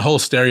 And the whole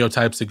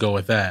stereotypes that go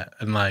with that.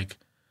 And like,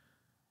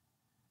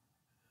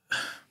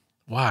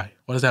 why?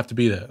 Why does it have to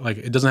be that? Like,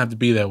 it doesn't have to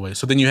be that way.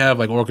 So then you have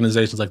like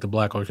organizations like the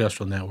Black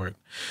Orchestral Network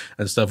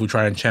and stuff who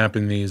try and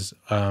champion these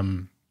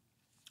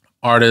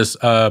artists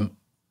and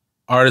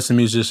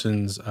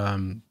musicians,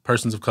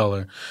 persons of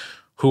color,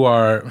 who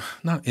are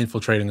not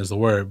infiltrating is the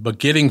word, but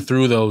getting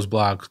through those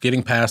blocks,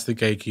 getting past the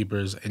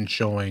gatekeepers and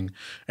showing,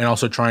 and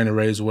also trying to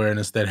raise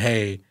awareness that,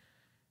 hey,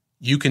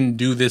 you can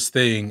do this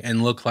thing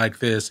and look like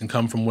this and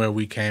come from where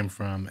we came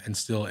from and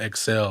still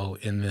excel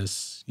in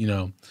this,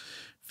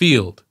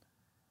 field.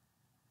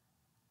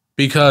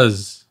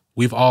 Because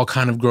we've all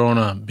kind of grown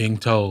up being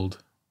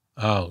told,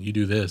 oh, you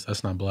do this,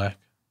 that's not black.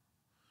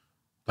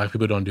 Black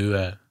people don't do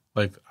that.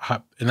 Like,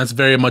 and that's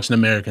very much an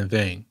American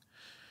thing.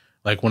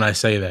 Like when I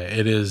say that,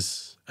 it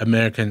is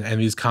American, and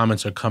these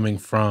comments are coming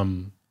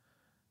from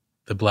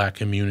the black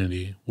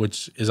community,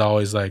 which is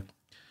always like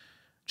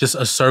just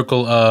a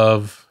circle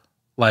of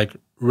like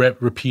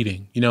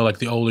repeating, like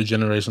the older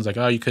generations, like,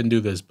 oh, you couldn't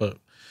do this, but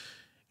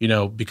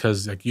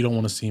because like you don't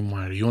want to seem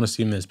white, or you want to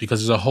seem this,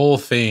 because there's a whole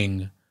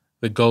thing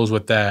that goes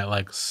with that,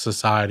 like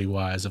society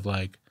wise, of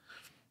like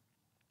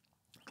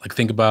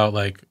think about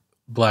like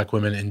black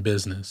women in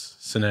business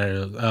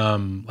scenarios,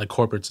 like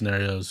corporate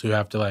scenarios, who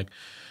have to like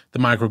the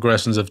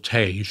microaggressions of,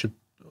 hey, you should,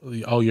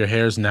 oh, your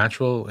hair's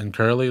natural and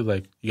curly,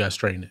 like you gotta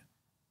straighten it,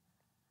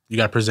 you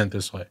gotta present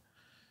this way,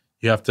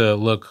 you have to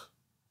look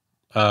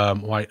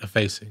white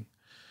facing,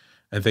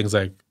 and things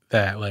like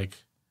that,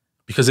 like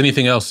because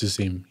anything else just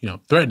seem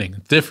threatening,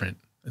 different,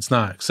 it's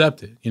not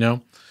accepted,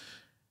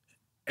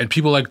 and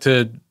people like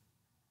to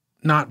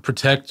not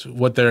protect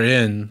what they're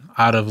in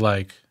out of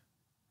like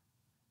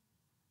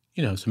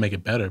to make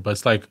it better, but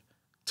it's like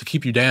to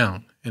keep you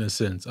down in a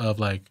sense of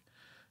like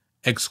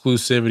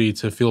exclusivity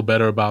to feel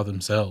better about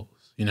themselves.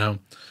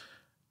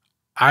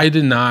 I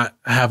did not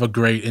have a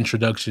great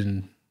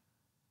introduction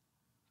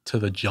to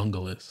the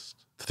junglist,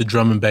 to the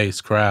drum and bass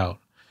crowd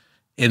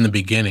in the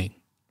beginning.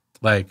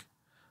 Like,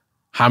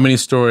 how many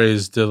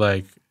stories do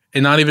like,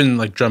 and not even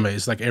like drum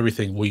bass, like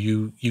everything where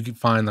you can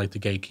find like the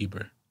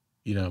gatekeeper,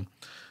 you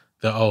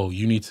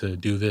need to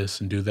do this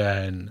and do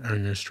that and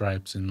earn your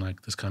stripes and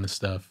like this kind of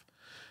stuff.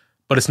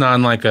 But it's not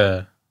in like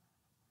a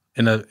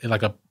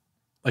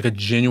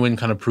genuine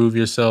kind of prove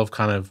yourself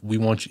kind of, we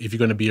want you, if you're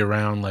going to be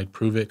around, like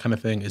prove it kind of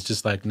thing. It's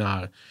just like,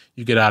 nah,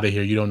 you get out of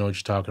here. You don't know what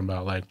you're talking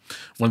about. Like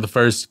one of the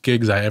first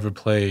gigs I ever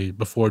played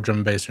before drum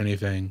and bass or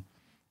anything,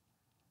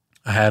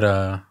 I had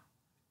a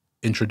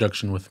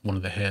introduction with one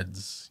of the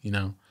heads,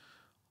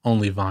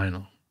 only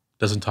vinyl,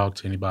 doesn't talk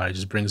to anybody,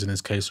 just brings in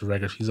his case of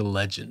records. He's a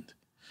legend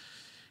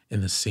in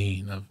the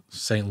scene of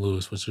St.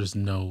 Louis, which there's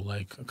no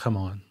like, come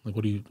on, like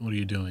what are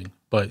you doing?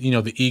 But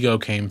the ego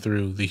came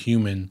through. The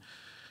human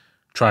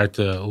tried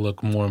to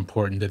look more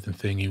important than the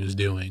thing he was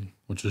doing,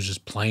 which was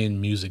just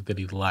playing music that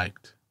he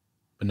liked.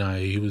 But no,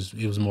 he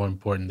was more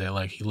important that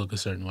like he looked a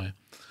certain way.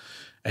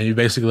 And he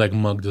basically like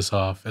mugged us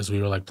off as we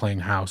were like playing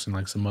house and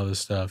like some other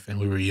stuff, and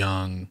we were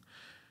young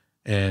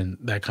and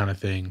that kind of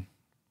thing.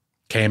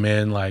 Came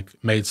in, like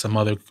made some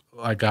other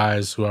like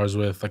guys who I was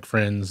with, like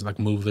friends, like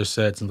move their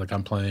sets, and like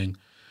I'm playing,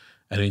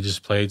 and he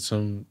just played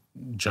some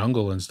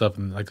jungle and stuff,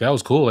 and like that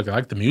was cool. Like I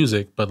liked the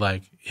music, but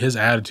like his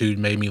attitude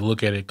made me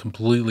look at it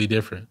completely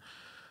different.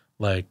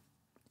 Like,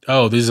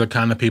 oh, these are the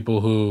kind of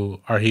people who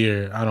are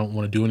here. I don't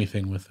want to do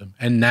anything with them.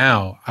 And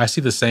now I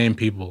see the same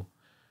people,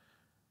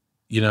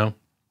 and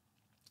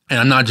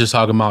I'm not just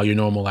talking about your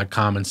normal like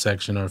comment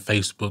section or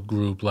Facebook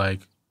group,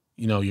 like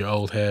your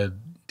old head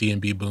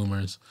D&B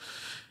boomers.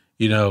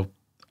 I'm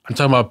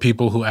talking about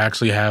people who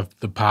actually have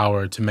the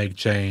power to make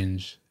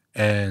change,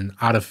 and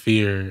out of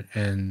fear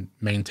and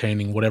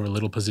maintaining whatever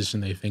little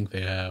position they think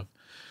they have,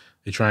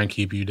 they try and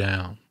keep you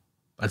down.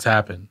 That's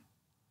happened.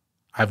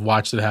 I've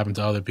watched it happen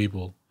to other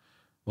people,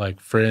 like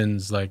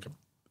friends, like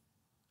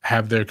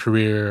have their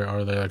career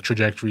or their like,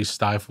 trajectory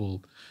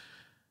stifled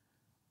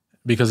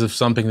because of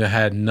something that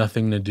had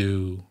nothing to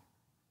do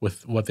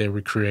with what they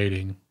were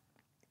creating,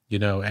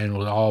 and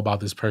was all about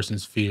this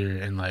person's fear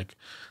and like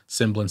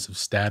semblance of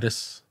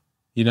status,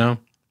 and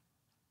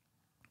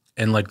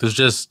like there's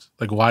just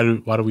like why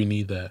do we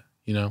need that,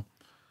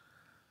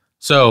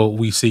 So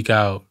we seek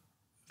out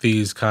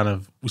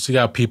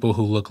people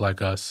who look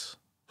like us,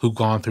 who've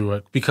gone through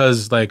it,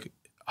 because like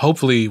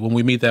hopefully when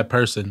we meet that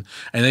person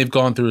and they've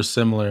gone through a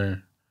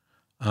similar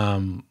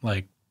comeuppance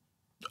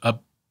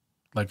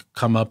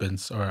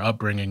or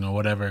upbringing or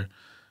whatever,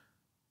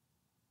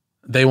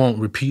 they won't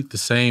repeat the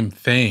same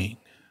thing.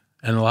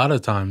 And a lot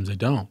of times they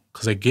don't,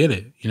 because they get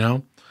it,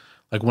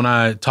 Like when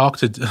I talked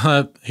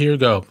to, here we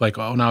go, like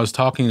when I was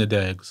talking to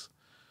Deggs,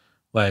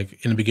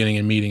 like in the beginning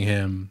and meeting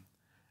him,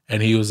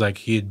 and he was like,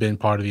 he had been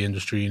part of the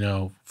industry,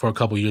 for a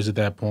couple of years at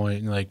that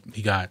point. And like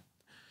he got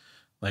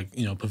like,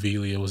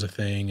 Pavilia was a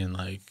thing, and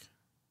like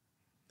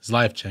his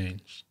life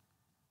changed,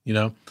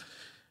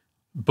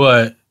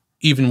 But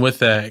even with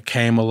that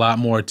came a lot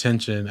more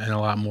attention and a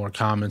lot more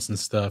comments and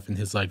stuff in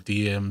his like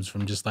DMs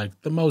from just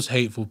like the most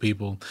hateful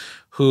people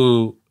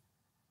who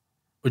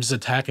were just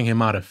attacking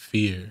him out of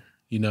fear.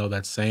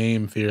 That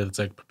same fear that's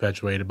like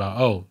perpetuated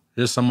about, oh,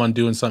 there's someone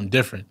doing something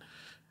different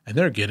and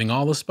they're getting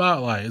all the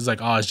spotlight. It's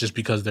like, oh, it's just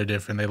because they're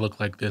different. They look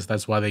like this.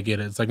 That's why they get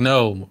it. It's like,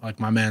 no, like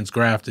my man's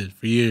grafted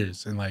for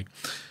years and like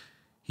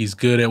he's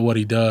good at what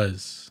he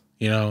does,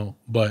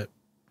 but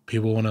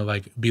people want to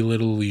like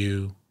belittle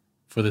you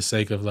for the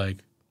sake of like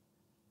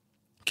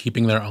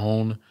keeping their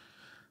own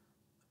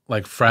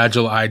like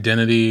fragile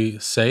identity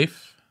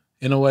safe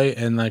in a way.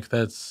 And like,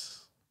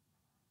 that's,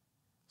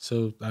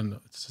 so I don't know,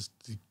 it's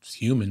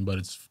human, but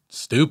it's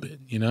stupid,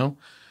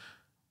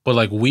 But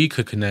like we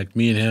could connect,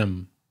 me and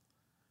him,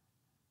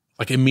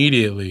 like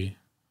immediately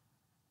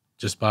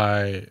just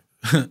by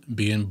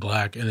being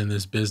Black and in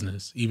this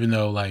business, even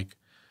though like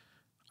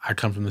I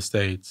come from the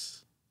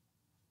States,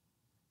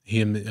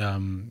 he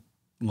in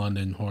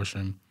London,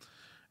 Horsham,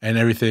 and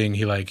everything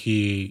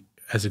he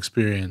has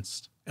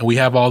experienced. And we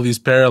have all these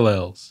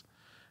parallels,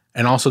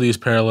 and also these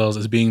parallels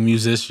as being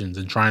musicians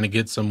and trying to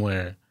get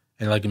somewhere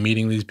and like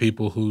meeting these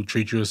people who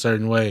treat you a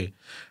certain way.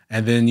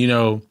 And then, you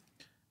know,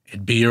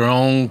 it'd be your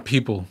own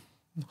people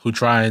who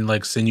try and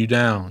like send you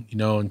down, you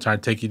know, and try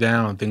to take you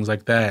down and things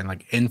like that, and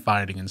like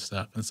infighting and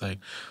stuff. It's like,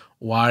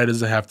 why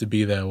does it have to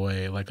be that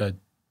way? Like a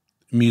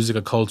music,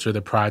 a culture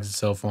that prides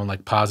itself on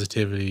like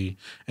positivity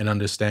and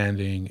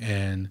understanding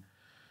and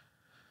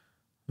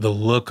the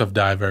look of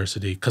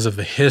diversity because of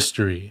the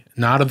history,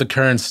 not of the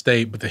current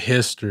state, but the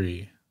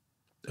history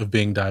of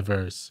being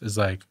diverse is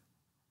like,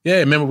 yeah,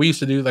 remember we used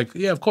to do like,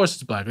 yeah, of course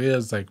it's black. Yeah,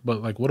 it's like,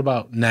 but like, what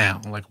about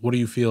now? Like, what do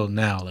you feel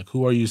now? Like,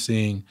 who are you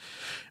seeing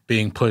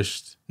being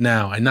pushed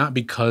now? And not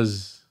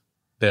because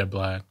they're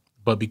black,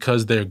 but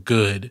because they're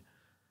good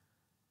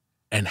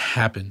and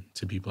happen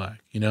to be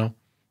black, you know?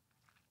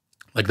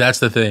 Like, that's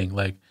the thing.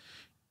 Like,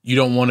 you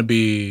don't want to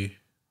be,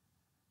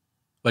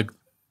 like,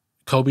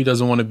 Kobe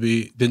didn't want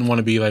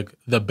to be like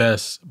the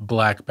best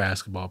black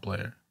basketball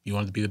player. You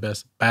want to be the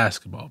best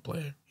basketball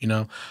player, you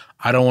know?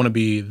 I don't want to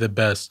be the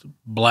best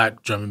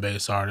black drum and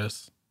bass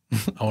artist.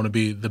 I want to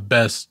be the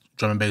best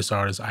drum and bass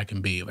artist I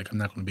can be. Like, I'm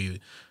not going to be,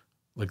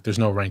 like, there's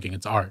no ranking.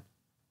 It's art.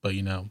 But,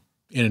 you know,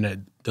 internet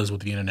does what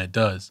the internet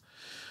does.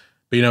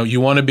 But, you know, you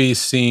want to be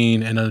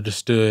seen and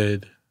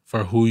understood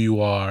for who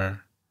you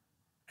are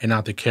and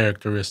not the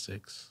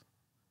characteristics.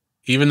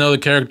 Even though the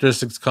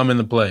characteristics come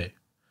into play,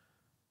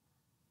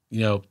 you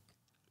know,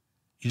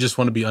 you just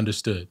want to be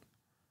understood.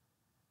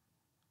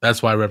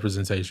 That's why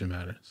representation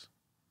matters.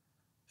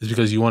 It's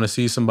because you want to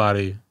see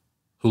somebody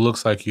who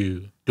looks like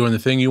you, doing the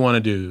thing you want to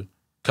do,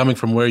 coming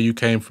from where you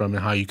came from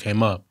and how you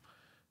came up,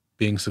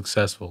 being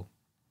successful,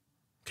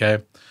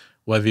 okay?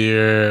 Whether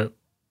you're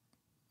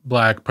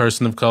black,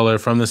 person of color,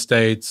 from the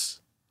States,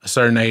 a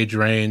certain age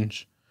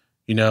range,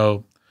 you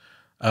know,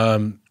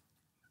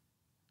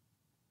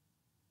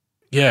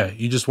 yeah,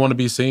 you just want to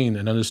be seen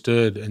and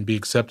understood and be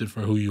accepted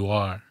for who you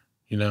are,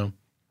 you know?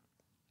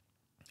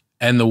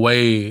 And the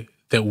way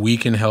that we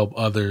can help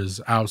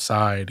others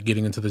outside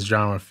getting into this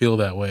genre feel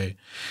that way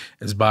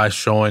is by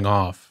showing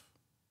off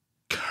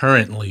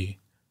currently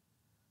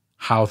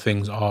how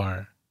things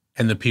are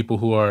and the people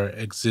who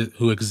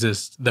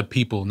exist, the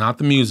people, not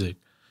the music.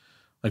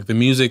 Like the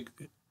music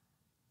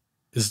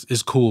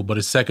is cool, but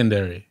it's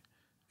secondary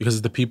because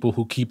it's the people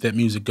who keep that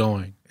music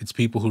going. It's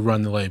people who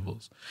run the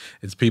labels.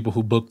 It's people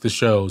who book the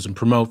shows and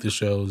promote the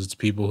shows. It's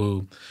people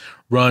who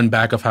run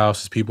back of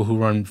house. It's people who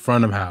run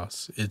front of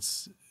house.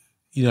 It's,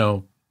 you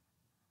know,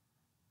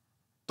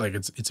 like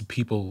it's a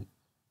people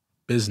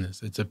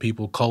business. It's a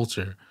people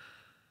culture.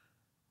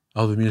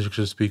 Oh, the music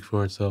should speak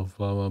for itself,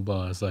 blah, blah,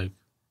 blah. It's like,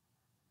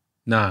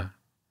 nah.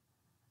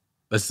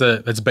 That's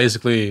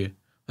basically,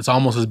 that's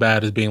almost as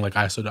bad as being like,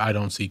 I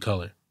don't see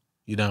color,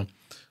 you know?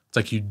 It's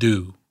like you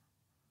do.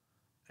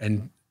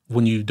 And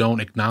when you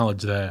don't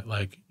acknowledge that,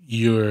 like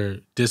you're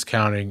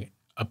discounting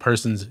a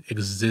person's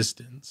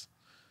existence,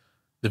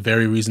 the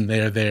very reason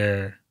they're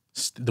there,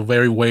 the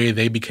very way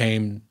they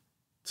became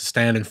to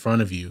stand in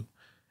front of you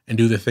and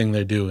do the thing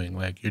they're doing.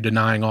 Like you're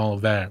denying all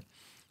of that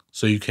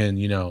so you can,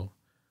 you know,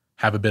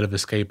 have a bit of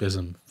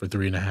escapism for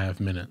 3.5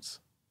 minutes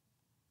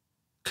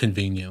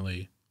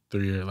conveniently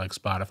through your like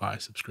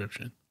Spotify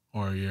subscription,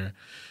 or your,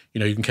 you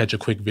know, you can catch a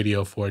quick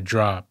video for a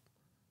drop,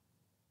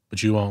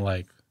 but you won't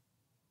like,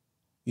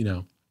 you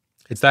know,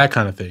 it's that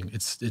kind of thing.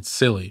 It's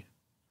silly.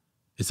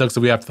 It sucks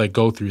that we have to like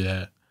go through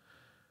that,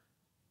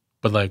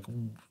 but like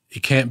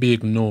it can't be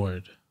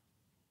ignored.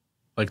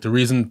 Like the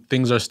reason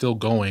things are still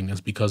going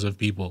is because of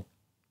people,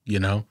 you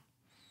know?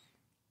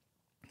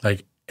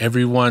 Like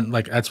everyone,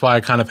 like that's why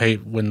I kind of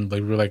hate when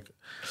like we're like,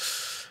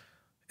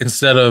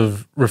 instead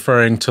of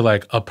referring to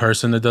like a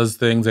person that does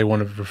things, they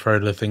want to refer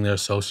to the thing they're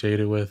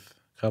associated with.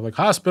 Kind of like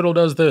hospital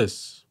does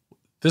this.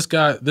 This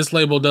guy, this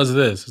label does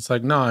this. It's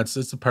like, no, it's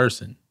a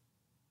person.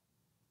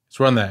 It's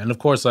run that. And of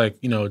course, like,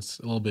 you know, it's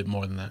a little bit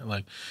more than that.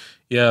 Like,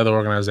 yeah, the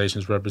organization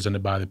is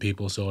represented by the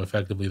people, so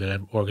effectively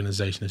the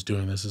organization is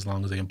doing this as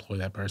long as they employ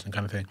that person,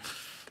 kind of thing.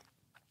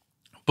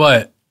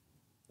 But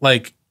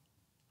like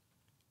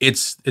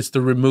it's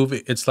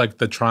like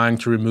the trying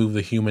to remove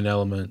the human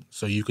element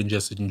so you can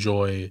just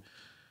enjoy,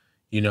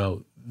 you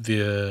know,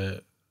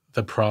 the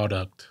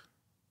product.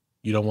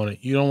 You don't want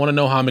to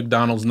know how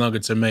McDonald's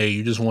nuggets are made.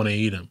 You just want to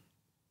eat them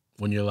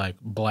when you're like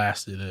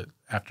blasted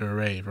after a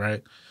rave,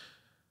 right?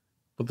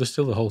 But there's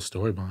still a whole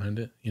story behind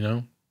it, you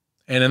know?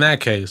 And in that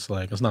case,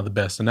 like, it's not the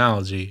best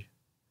analogy,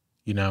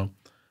 you know?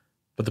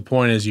 But the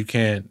point is you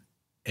can't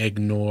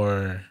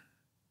ignore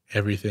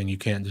everything. You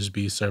can't just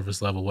be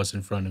surface level, what's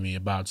in front of me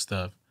about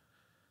stuff.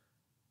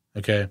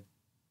 Okay?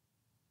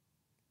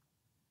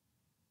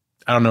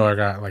 I don't know,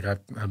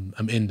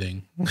 I'm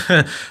ending.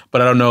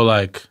 But I don't know,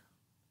 like,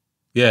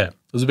 yeah,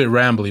 it was a bit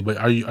rambly, but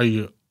are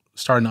you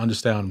starting to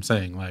understand what I'm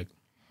saying? Like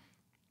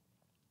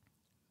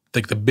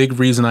the big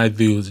reason I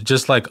do is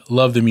just like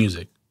love the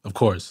music, of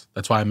course.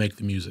 That's why I make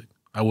the music.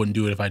 I wouldn't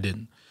do it if I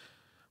didn't.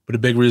 But the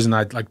big reason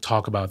I like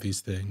talk about these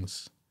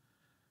things,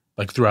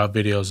 like throughout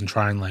videos and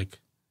try and like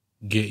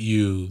get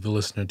you, the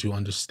listener, to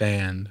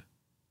understand,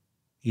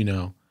 you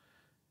know,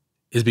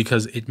 is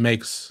because it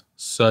makes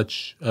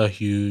such a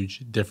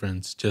huge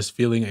difference. Just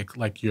feeling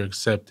like you're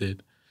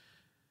accepted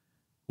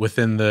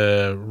within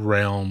the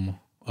realm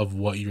of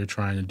what you're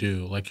trying to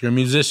do. Like, you're a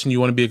musician,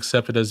 you want to be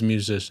accepted as a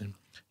musician.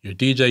 You're a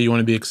DJ, you want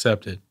to be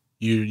accepted.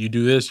 You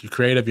do this, you're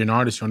creative, you're an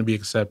artist, you want to be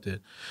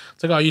accepted.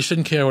 It's like, oh, you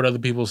shouldn't care what other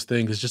people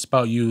think. It's just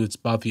about you. It's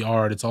about the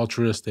art. It's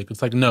altruistic.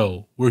 It's like,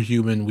 no, we're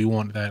human. We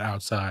want that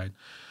outside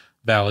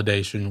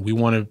validation. We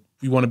want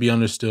to be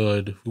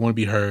understood. We want to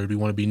be heard. We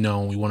want to be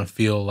known. We want to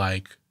feel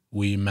like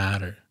we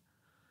matter.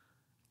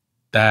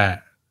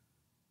 That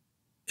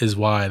is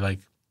why, like,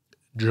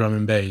 drum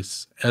and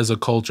bass as a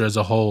culture as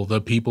a whole, the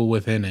people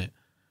within it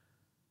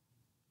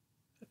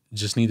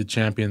just need to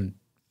champion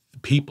the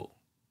people,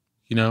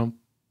 you know?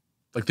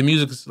 Like, the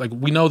music's, like,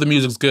 we know the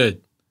music's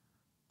good.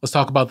 Let's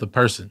talk about the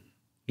person,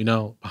 you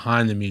know,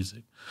 behind the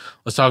music.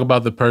 Let's talk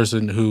about the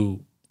person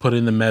who put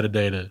in the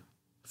metadata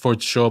for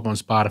it to show up on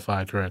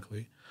Spotify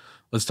correctly.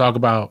 Let's talk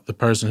about the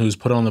person who's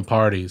put on the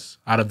parties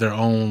out of their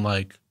own,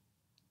 like,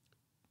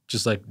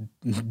 just like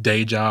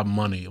day job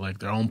money, like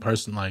their own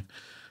person, like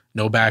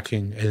no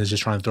backing, and is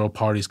just trying to throw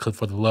parties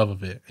for the love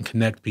of it and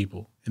connect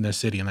people in their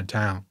city, in their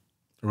town,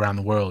 around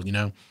the world, you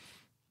know?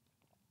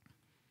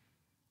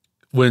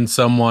 When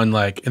someone,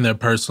 like, in their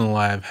personal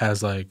life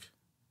has, like,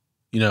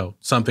 you know,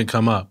 something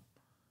come up,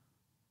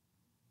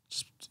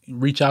 just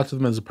reach out to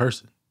them as a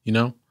person, you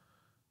know?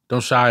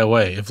 Don't shy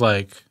away. If,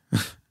 like,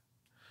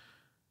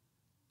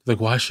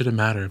 like, why should it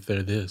matter if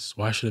they're this?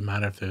 Why should it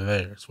matter if they're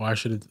theirs? Why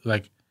should it,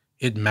 like,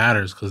 it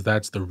matters because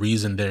that's the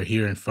reason they're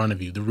here in front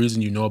of you. The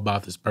reason you know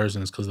about this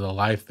person is because of the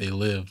life they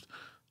lived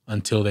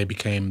until they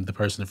became the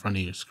person in front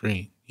of your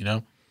screen, you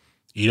know?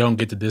 You don't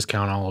get to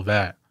discount all of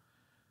that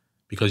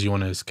because you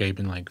want to escape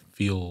and, like,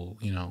 feel,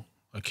 you know,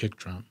 a kick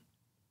drum,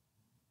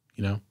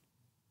 you know?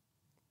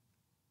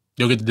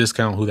 You'll get to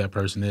discount who that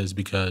person is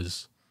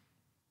because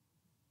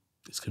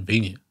it's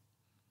convenient.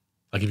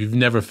 Like, if you've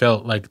never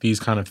felt like these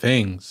kind of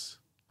things,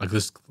 like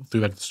this, through,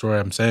 like, the story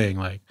I'm saying,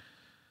 like,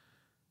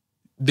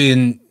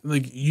 then,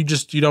 like, you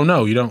don't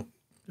know.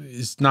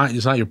 It's not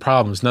your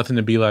problem. It's nothing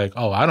to be like,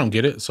 oh, I don't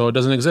get it, so it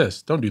doesn't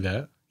exist. Don't do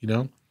that, you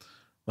know?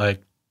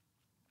 Like,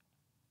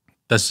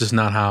 that's just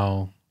not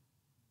how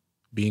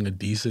being a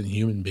decent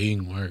human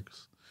being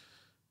works.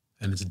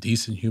 And it's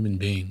decent human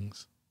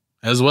beings,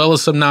 as well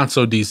as some not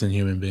so decent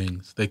human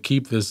beings, that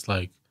keep this,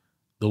 like,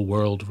 the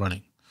world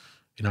running,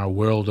 in our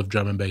world of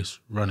drum and bass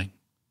running.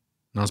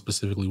 Not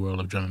specifically world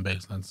of drum and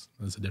bass, that's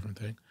a different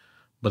thing.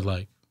 But,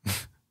 like,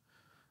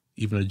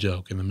 even a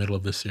joke in the middle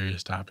of this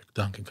serious topic.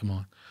 Duncan, come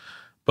on.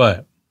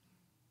 But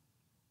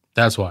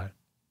that's why.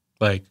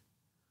 Like,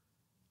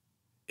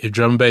 if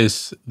drum and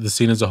bass, the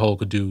scene as a whole,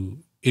 could do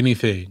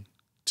anything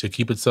to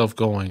keep itself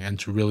going and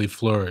to really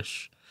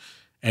flourish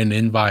and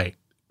invite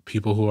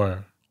people who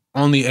are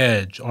on the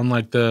edge, on,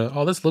 like, the,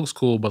 oh, this looks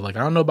cool, but, like,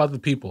 I don't know about the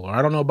people, or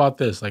I don't know about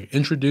this. Like,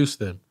 introduce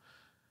them.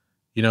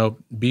 You know,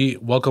 be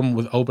welcome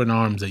with open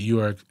arms, that you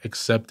are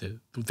accepted.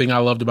 The thing I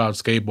loved about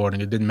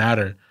skateboarding, it didn't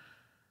matter,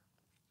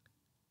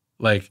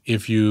 like,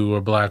 if you were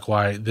black,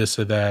 white, this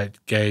or that,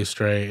 gay,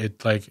 straight.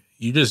 It, like,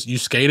 you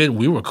skated,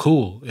 we were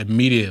cool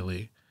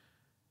immediately.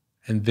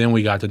 And then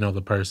we got to know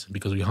the person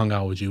because we hung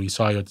out with you. We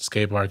saw you at the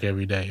skate park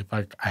every day. If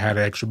I had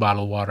an extra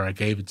bottle of water, I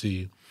gave it to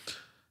you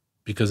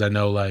because I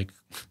know, like,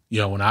 you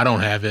know, when I don't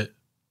have it,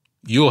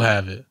 you'll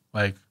have it.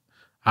 Like,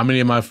 how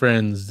many of my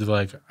friends that,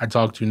 like, I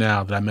talk to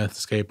now that I met at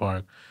the skate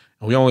park,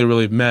 and we only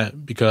really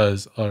met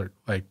because, or,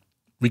 like,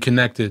 we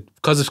connected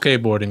because of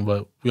skateboarding,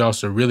 but we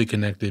also really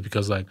connected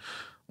because, like,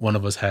 one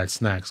of us had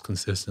snacks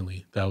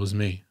consistently. That was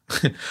me.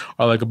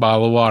 Or, like, a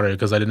bottle of water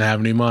because I didn't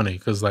have any money.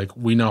 Because, like,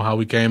 we know how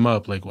we came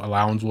up. Like,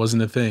 allowance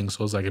wasn't a thing.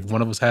 So it's like, if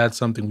one of us had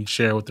something, we'd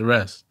share with the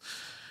rest.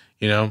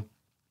 You know?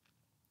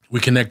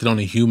 We connected on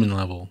a human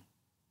level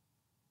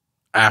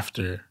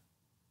after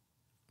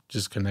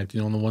just connecting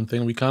on the one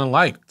thing we kind of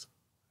liked.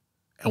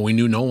 And we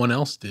knew no one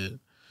else did.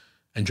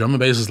 And drum and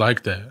bass is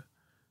like that.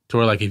 To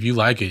where, like, if you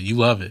like it, you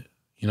love it.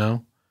 You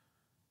know?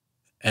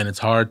 And it's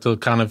hard to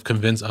kind of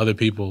convince other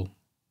people,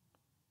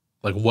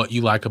 like, what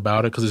you like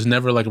about it, because it's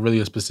never, like, really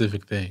a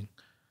specific thing.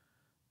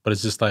 But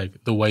it's just,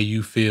 like, the way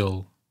you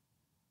feel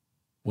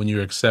when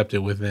you're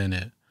accepted within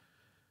it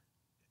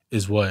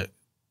is what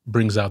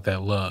brings out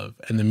that love.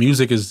 And the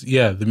music is,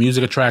 yeah, the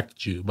music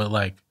attracted you, but,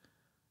 like,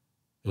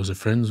 it was the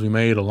friends we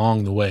made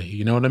along the way.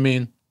 You know what I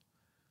mean?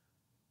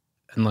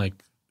 And, like,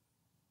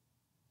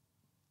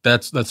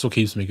 that's what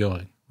keeps me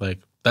going. Like,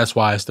 that's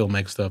why I still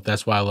make stuff.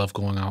 That's why I love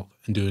going out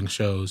and doing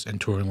shows and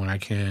touring when I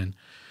can.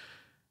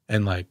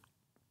 And, like,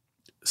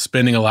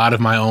 spending a lot of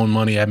my own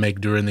money I make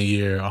during the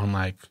year on,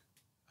 like,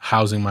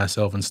 housing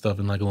myself and stuff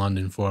in, like,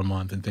 London for a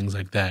month and things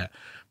like that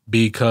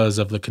because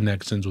of the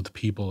connections with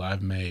people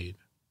I've made.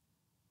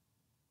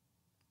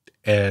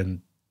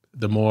 And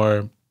the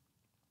more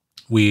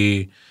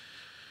we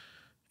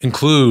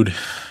include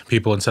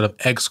people instead of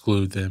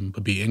exclude them,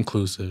 but be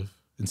inclusive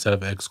instead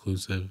of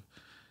exclusive,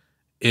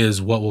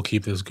 is what will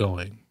keep this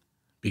going.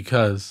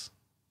 Because,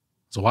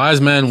 as a wise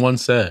man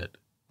once said,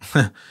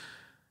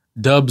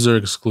 dubs are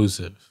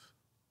exclusive.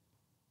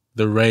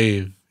 The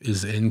rave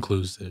is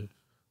inclusive.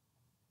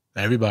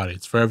 Everybody.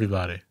 It's for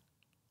everybody.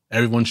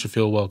 Everyone should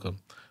feel welcome.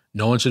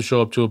 No one should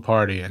show up to a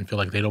party and feel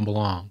like they don't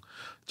belong.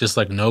 Just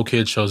like no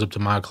kid shows up to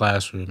my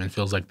classroom and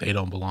feels like they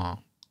don't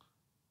belong.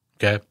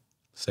 Okay?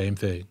 Same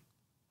thing.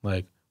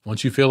 Like,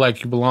 once you feel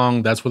like you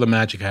belong, that's where the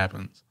magic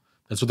happens.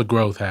 That's where the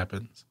growth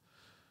happens.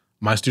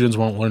 My students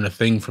won't learn a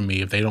thing from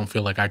me if they don't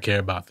feel like I care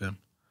about them.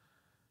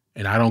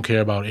 And I don't care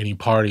about any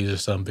parties or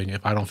something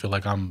if I don't feel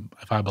like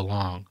if I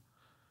belong.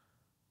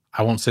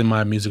 I won't send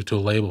my music to a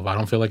label if I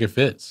don't feel like it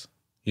fits,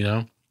 you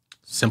know?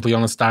 Simply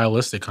on a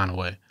stylistic kind of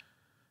way.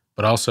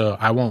 But also,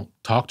 I won't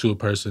talk to a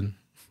person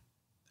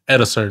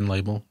at a certain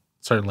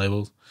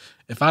labels,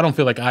 if I don't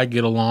feel like I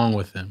get along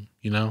with them,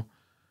 you know?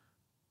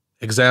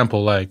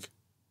 Example, like,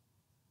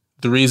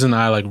 the reason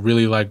I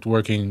really liked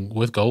working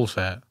with Gold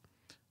Fat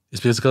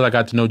is because I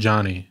got to know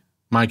Johnny,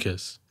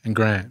 Micus, and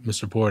Grant,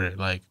 Mr. Porter.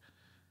 Like,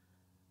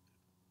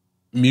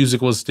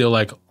 music was still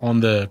like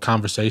on the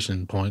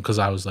conversation point because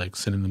I was like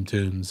sending them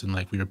tunes and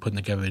like we were putting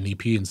together an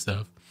EP and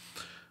stuff.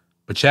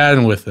 But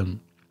chatting with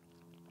them,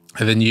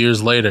 and then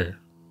years later,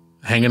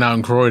 hanging out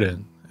in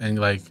Croydon and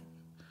like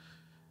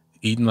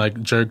eating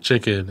like jerk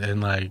chicken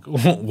and like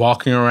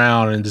walking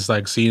around and just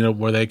like seeing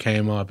where they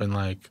came up and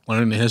like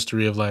learning the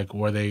history of like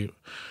where they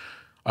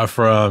are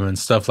from and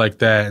stuff like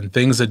that, and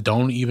things that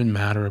don't even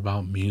matter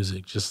about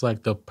music, just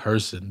like the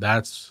person.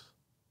 That's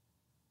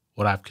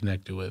what I've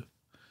connected with.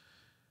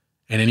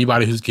 And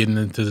anybody who's getting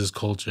into this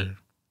culture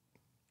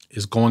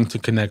is going to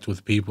connect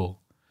with people.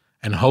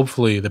 And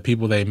hopefully the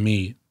people they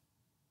meet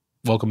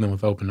welcome them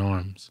with open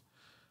arms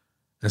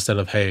instead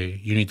of, hey,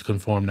 you need to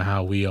conform to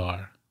how we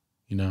are.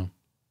 You know,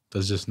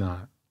 that's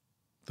not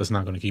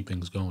going to keep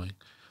things going.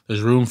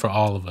 There's room for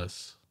all of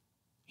us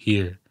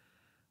here.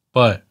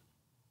 But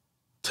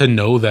to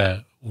know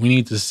that we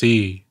need to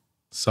see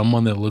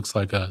someone that looks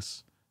like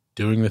us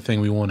doing the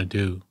thing we want to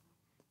do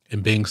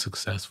and being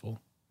successful.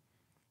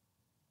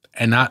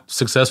 And not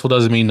successful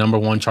doesn't mean number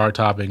one chart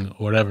topping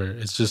or whatever.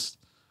 It's just,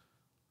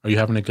 are you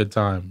having a good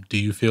time? Do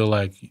you feel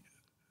like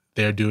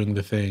they're doing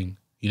the thing?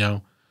 You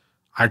know,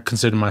 I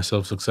consider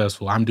myself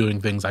successful. I'm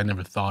doing things I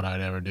never thought I'd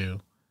ever do.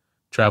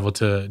 Travel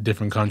to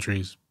different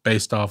countries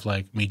based off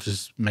like me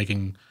just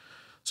making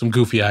some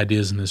goofy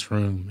ideas in this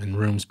room and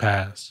rooms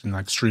past and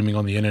like streaming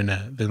on the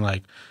internet. Then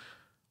like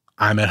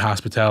I'm at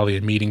hospitality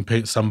and meeting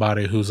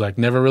somebody who's like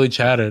never really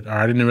chatted or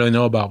I didn't really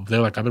know about. But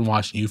they're like, I've been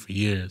watching you for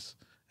years.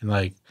 And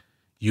like,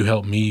 you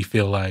help me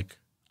feel like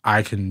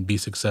I can be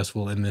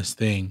successful in this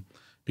thing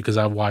because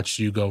I've watched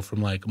you go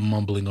from like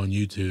mumbling on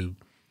YouTube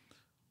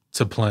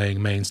to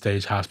playing main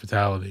stage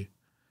hospitality,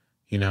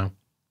 you know?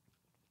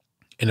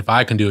 And if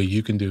I can do it,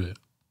 you can do it.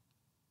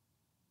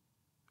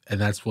 And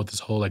that's what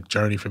this whole like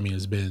journey for me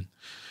has been.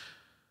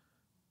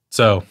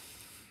 So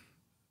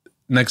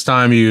next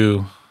time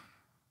you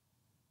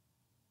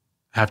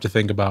have to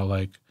think about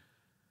like,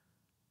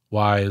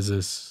 why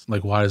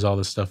does all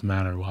this stuff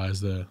matter?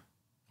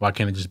 Why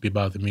can't it just be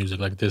about the music?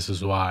 Like, this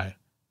is why,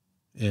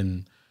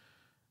 in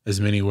as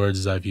many words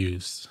as I've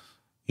used,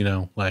 you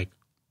know, like,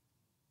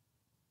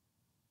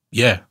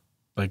 yeah,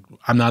 like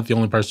I'm not the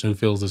only person who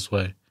feels this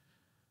way.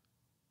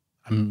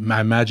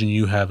 I imagine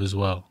you have as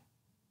well.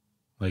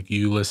 Like,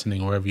 you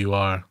listening wherever you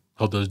are.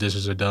 Hope those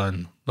dishes are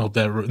done. Hope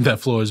that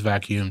floor is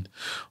vacuumed.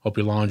 Hope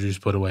your laundry is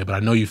put away. But I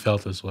know you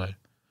felt this way.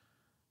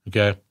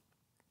 Okay?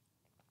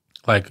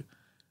 Like,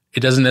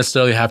 it doesn't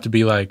necessarily have to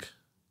be like,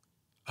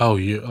 oh,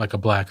 you're like a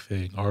black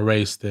thing or a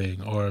race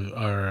thing or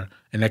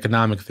an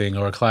economic thing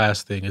or a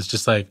class thing. It's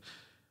just like,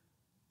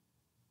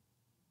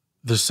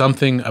 there's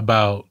something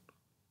about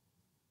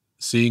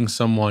seeing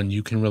someone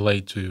you can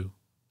relate to,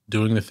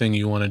 doing the thing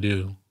you want to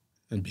do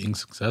and being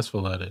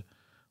successful at it.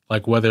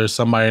 Like whether it's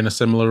somebody in a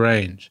similar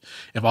range.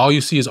 If all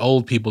you see is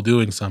old people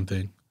doing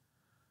something,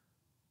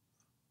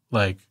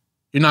 like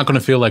you're not going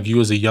to feel like you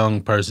as a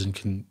young person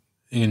can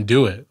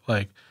do it.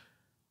 Like,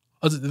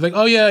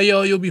 oh yeah,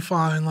 you'll be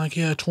fine. Like,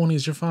 yeah,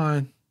 20s, you're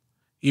fine.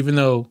 Even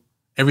though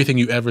everything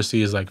you ever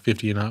see is like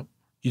 50 and up,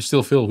 you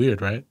still feel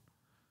weird, right?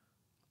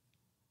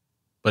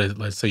 But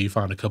let's say you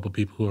found a couple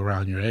people who are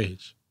around your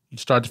age. You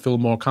start to feel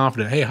more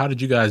confident. Hey, how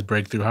did you guys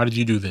break through? How did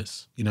you do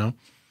this? You know?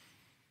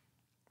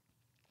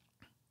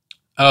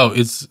 Oh,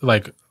 it's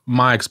like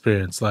my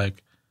experience.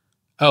 Like,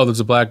 oh, there's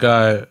a black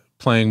guy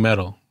playing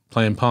metal,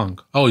 playing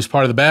punk. Oh, he's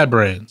part of the Bad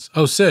Brains.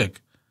 Oh, sick.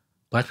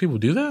 Black people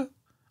do that?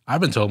 I've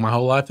been told my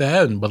whole life they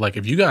hadn't, but like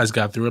if you guys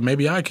got through it,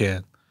 maybe I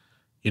can.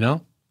 You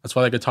know? That's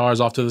why the guitar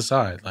is off to the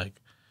side. Like,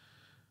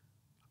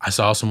 I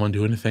saw someone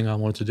doing the thing I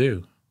wanted to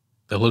do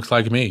that looked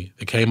like me,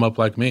 that came up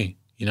like me,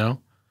 you know?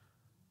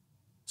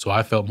 So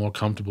I felt more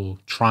comfortable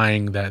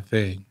trying that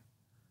thing.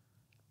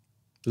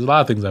 There's a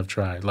lot of things I've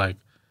tried. Like,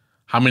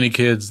 how many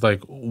kids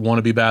like want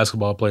to be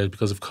basketball players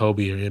because of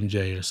Kobe or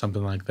MJ or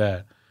something like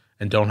that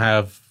and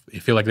they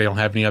feel like they don't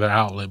have any other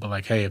outlet, but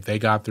like, hey, if they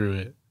got through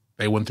it,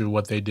 they went through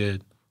what they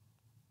did,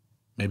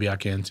 maybe I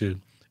can too.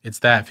 It's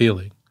that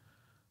feeling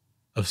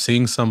of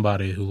seeing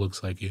somebody who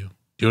looks like you,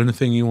 doing the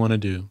thing you want to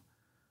do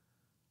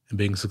and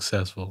being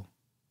successful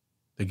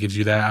that gives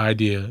you that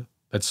idea,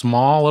 that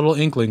small little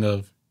inkling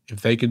of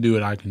if they can do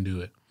it, I can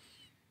do it.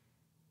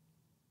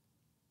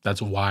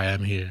 That's why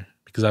I'm here,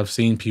 because I've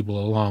seen people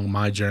along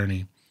my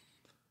journey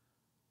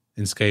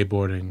in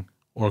skateboarding,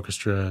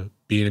 orchestra,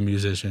 being a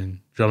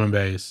musician, drum and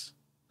bass,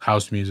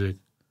 house music,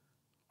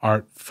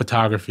 art,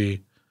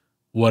 photography,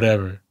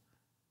 whatever.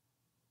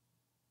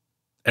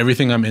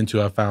 Everything I'm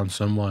into, I found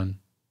someone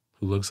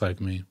who looks like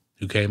me,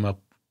 who came up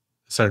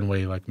a certain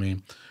way like me.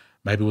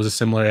 Maybe was a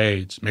similar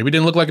age. Maybe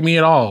didn't look like me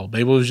at all.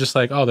 Maybe it was just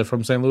like, oh, they're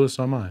from St. Louis,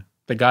 so am I.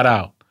 They got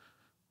out.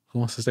 Who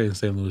wants to stay in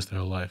St. Louis their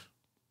whole life?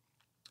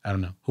 I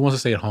don't know. Who wants to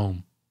stay at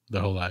home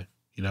their whole life,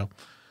 you know?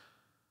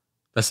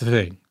 That's the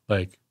thing.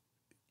 Like,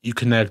 you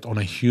connect on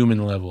a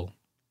human level,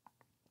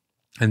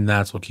 and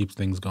that's what keeps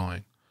things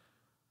going.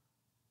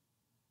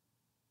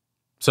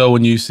 So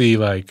when you see,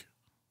 like,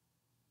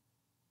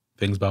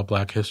 things about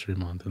Black History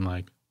Month and,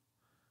 like,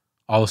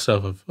 all the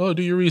stuff of, oh,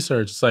 do your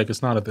research. It's like,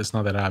 it's not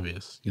that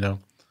obvious, you know?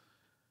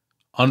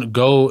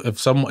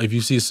 If you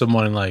see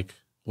someone, like,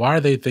 why are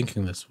they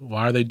thinking this?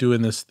 Why are they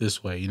doing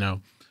this way, you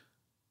know?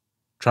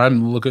 Try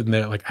and look at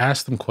there, like,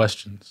 ask them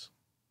questions.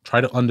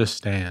 Try to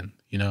understand,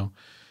 you know?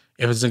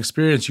 If it's an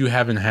experience you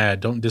haven't had,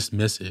 don't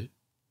dismiss it.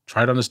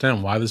 Try to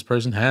understand why this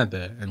person had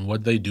that and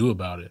what they do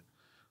about it.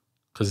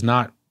 Because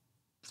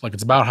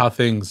it's about how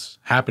things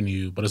happen to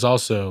you, but it's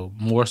also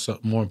more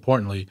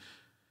importantly,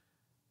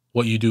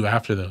 what you do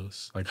after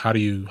those. Like, how do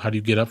you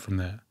get up from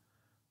that?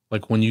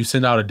 Like, when you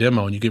send out a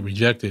demo and you get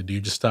rejected, do you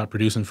just stop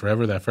producing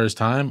forever that first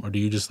time? Or do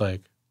you just,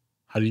 like,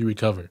 how do you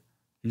recover?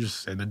 You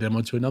just send a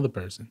demo to another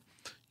person.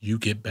 You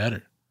get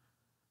better,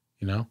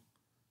 you know?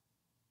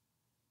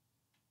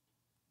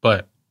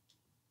 But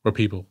we're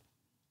people.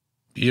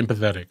 Be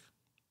empathetic.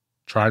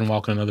 Try and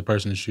walk in another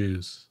person's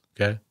shoes,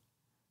 okay?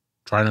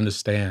 Try and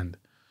understand.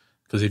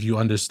 Because if you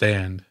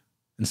understand,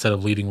 instead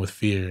of leading with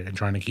fear and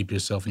trying to keep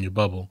yourself in your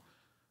bubble,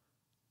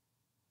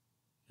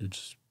 you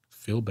just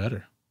feel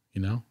better,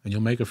 you know? And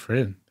you'll make a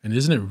friend. And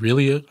isn't it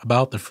really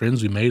about the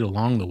friends we made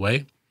along the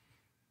way?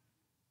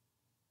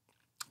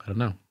 I don't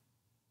know.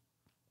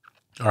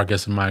 Or I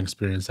guess in my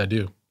experience, I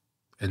do.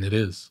 And it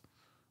is.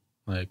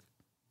 Like,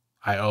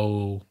 I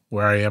owe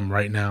where I am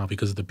right now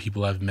because of the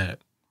people I've met.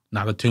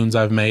 Not the tunes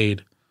I've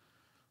made.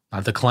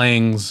 Not the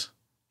clangs,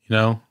 you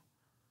know?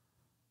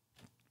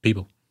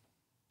 People.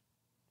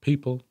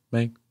 People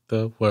make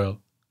the world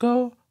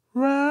go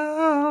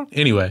round.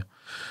 Anyway,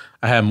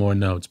 I have more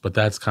notes, but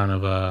that's kind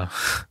of,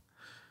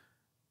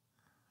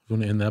 you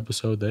want to end the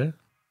episode there?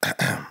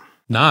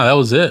 Nah, that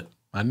was it.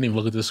 I didn't even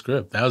look at the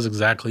script. That was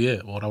exactly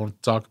it, what I want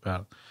to talk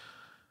about.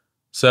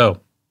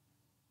 So,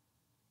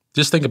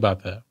 just think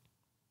about that,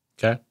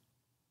 okay?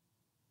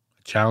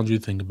 I challenge you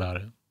to think about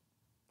it.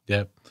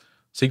 Yep.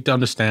 Seek to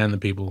understand the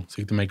people.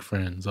 Seek to make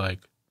friends. Like,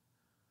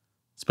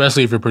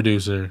 especially if you're a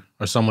producer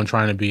or someone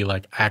trying to be,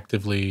 like,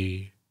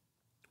 actively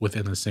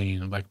within the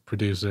scene, like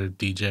producer,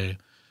 DJ,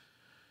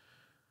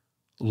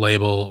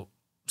 label,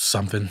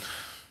 something,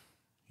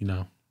 you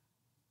know.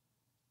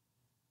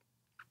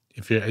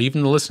 If you're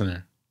even the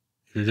listener,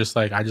 if you're just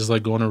like, I just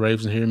like going to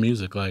raves and hearing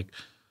music, like,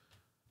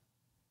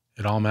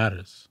 it all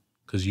matters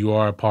because you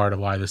are a part of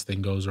why this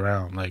thing goes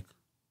around. Like,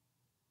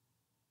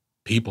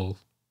 people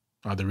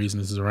are the reason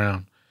this is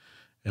around.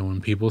 And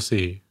when people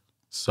see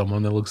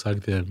someone that looks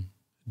like them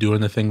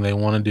doing the thing they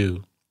want to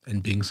do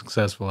and being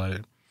successful at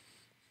it,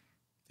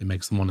 it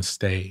makes them want to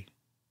stay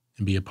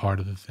and be a part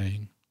of the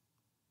thing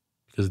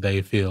because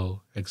they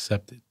feel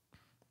accepted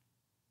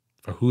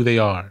for who they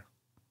are,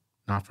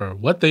 not for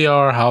what they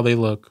are, how they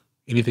look,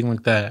 anything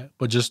like that,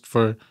 but just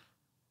for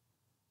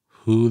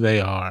who they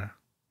are.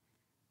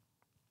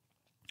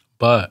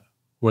 But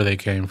where they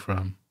came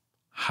from,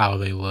 how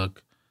they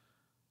look,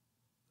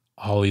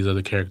 all these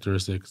other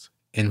characteristics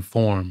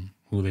inform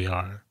who they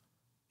are.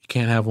 You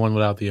can't have one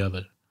without the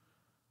other.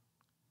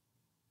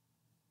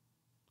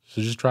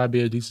 So just try to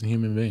be a decent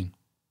human being.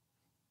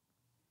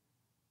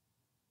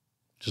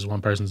 Just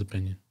one person's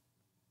opinion.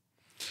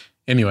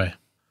 Anyway,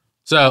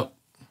 so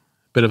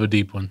bit of a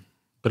deep one,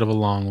 bit of a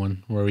long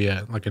one. Where are we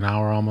at? Like an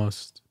hour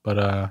almost.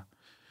 But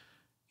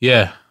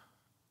yeah.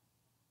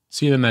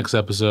 See you in the next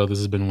episode. This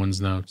has been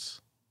Wins Notes.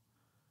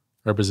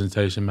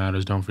 Representation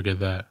matters. Don't forget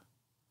that.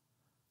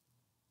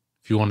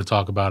 If you want to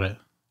talk about it,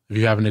 if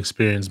you have an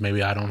experience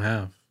maybe I don't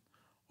have,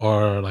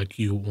 or like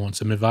you want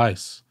some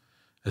advice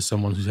as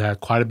someone who's had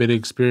quite a bit of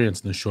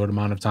experience in the short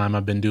amount of time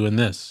I've been doing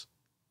this,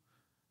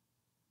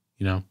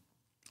 you know,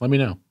 let me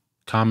know.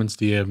 Comments,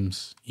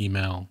 DMs,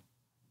 email,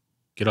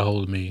 get a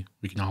hold of me.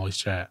 We can always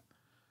chat.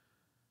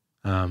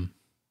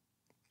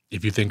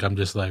 If you think I'm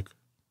just like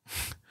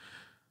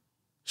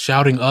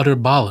shouting utter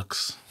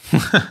bollocks,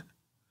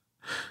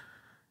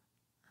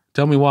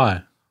 tell me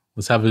why.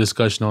 Let's have a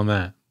discussion on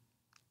that.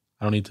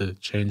 I don't need to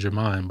change your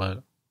mind,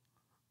 but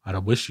I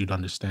wish you'd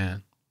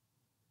understand.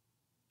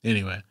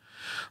 Anyway,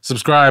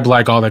 subscribe,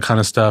 like, all that kind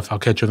of stuff. I'll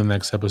catch you in the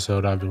next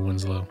episode. I've been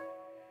Winslow.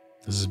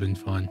 This has been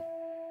fun.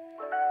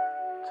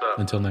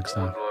 Until next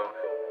time.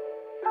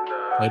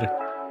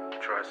 Later.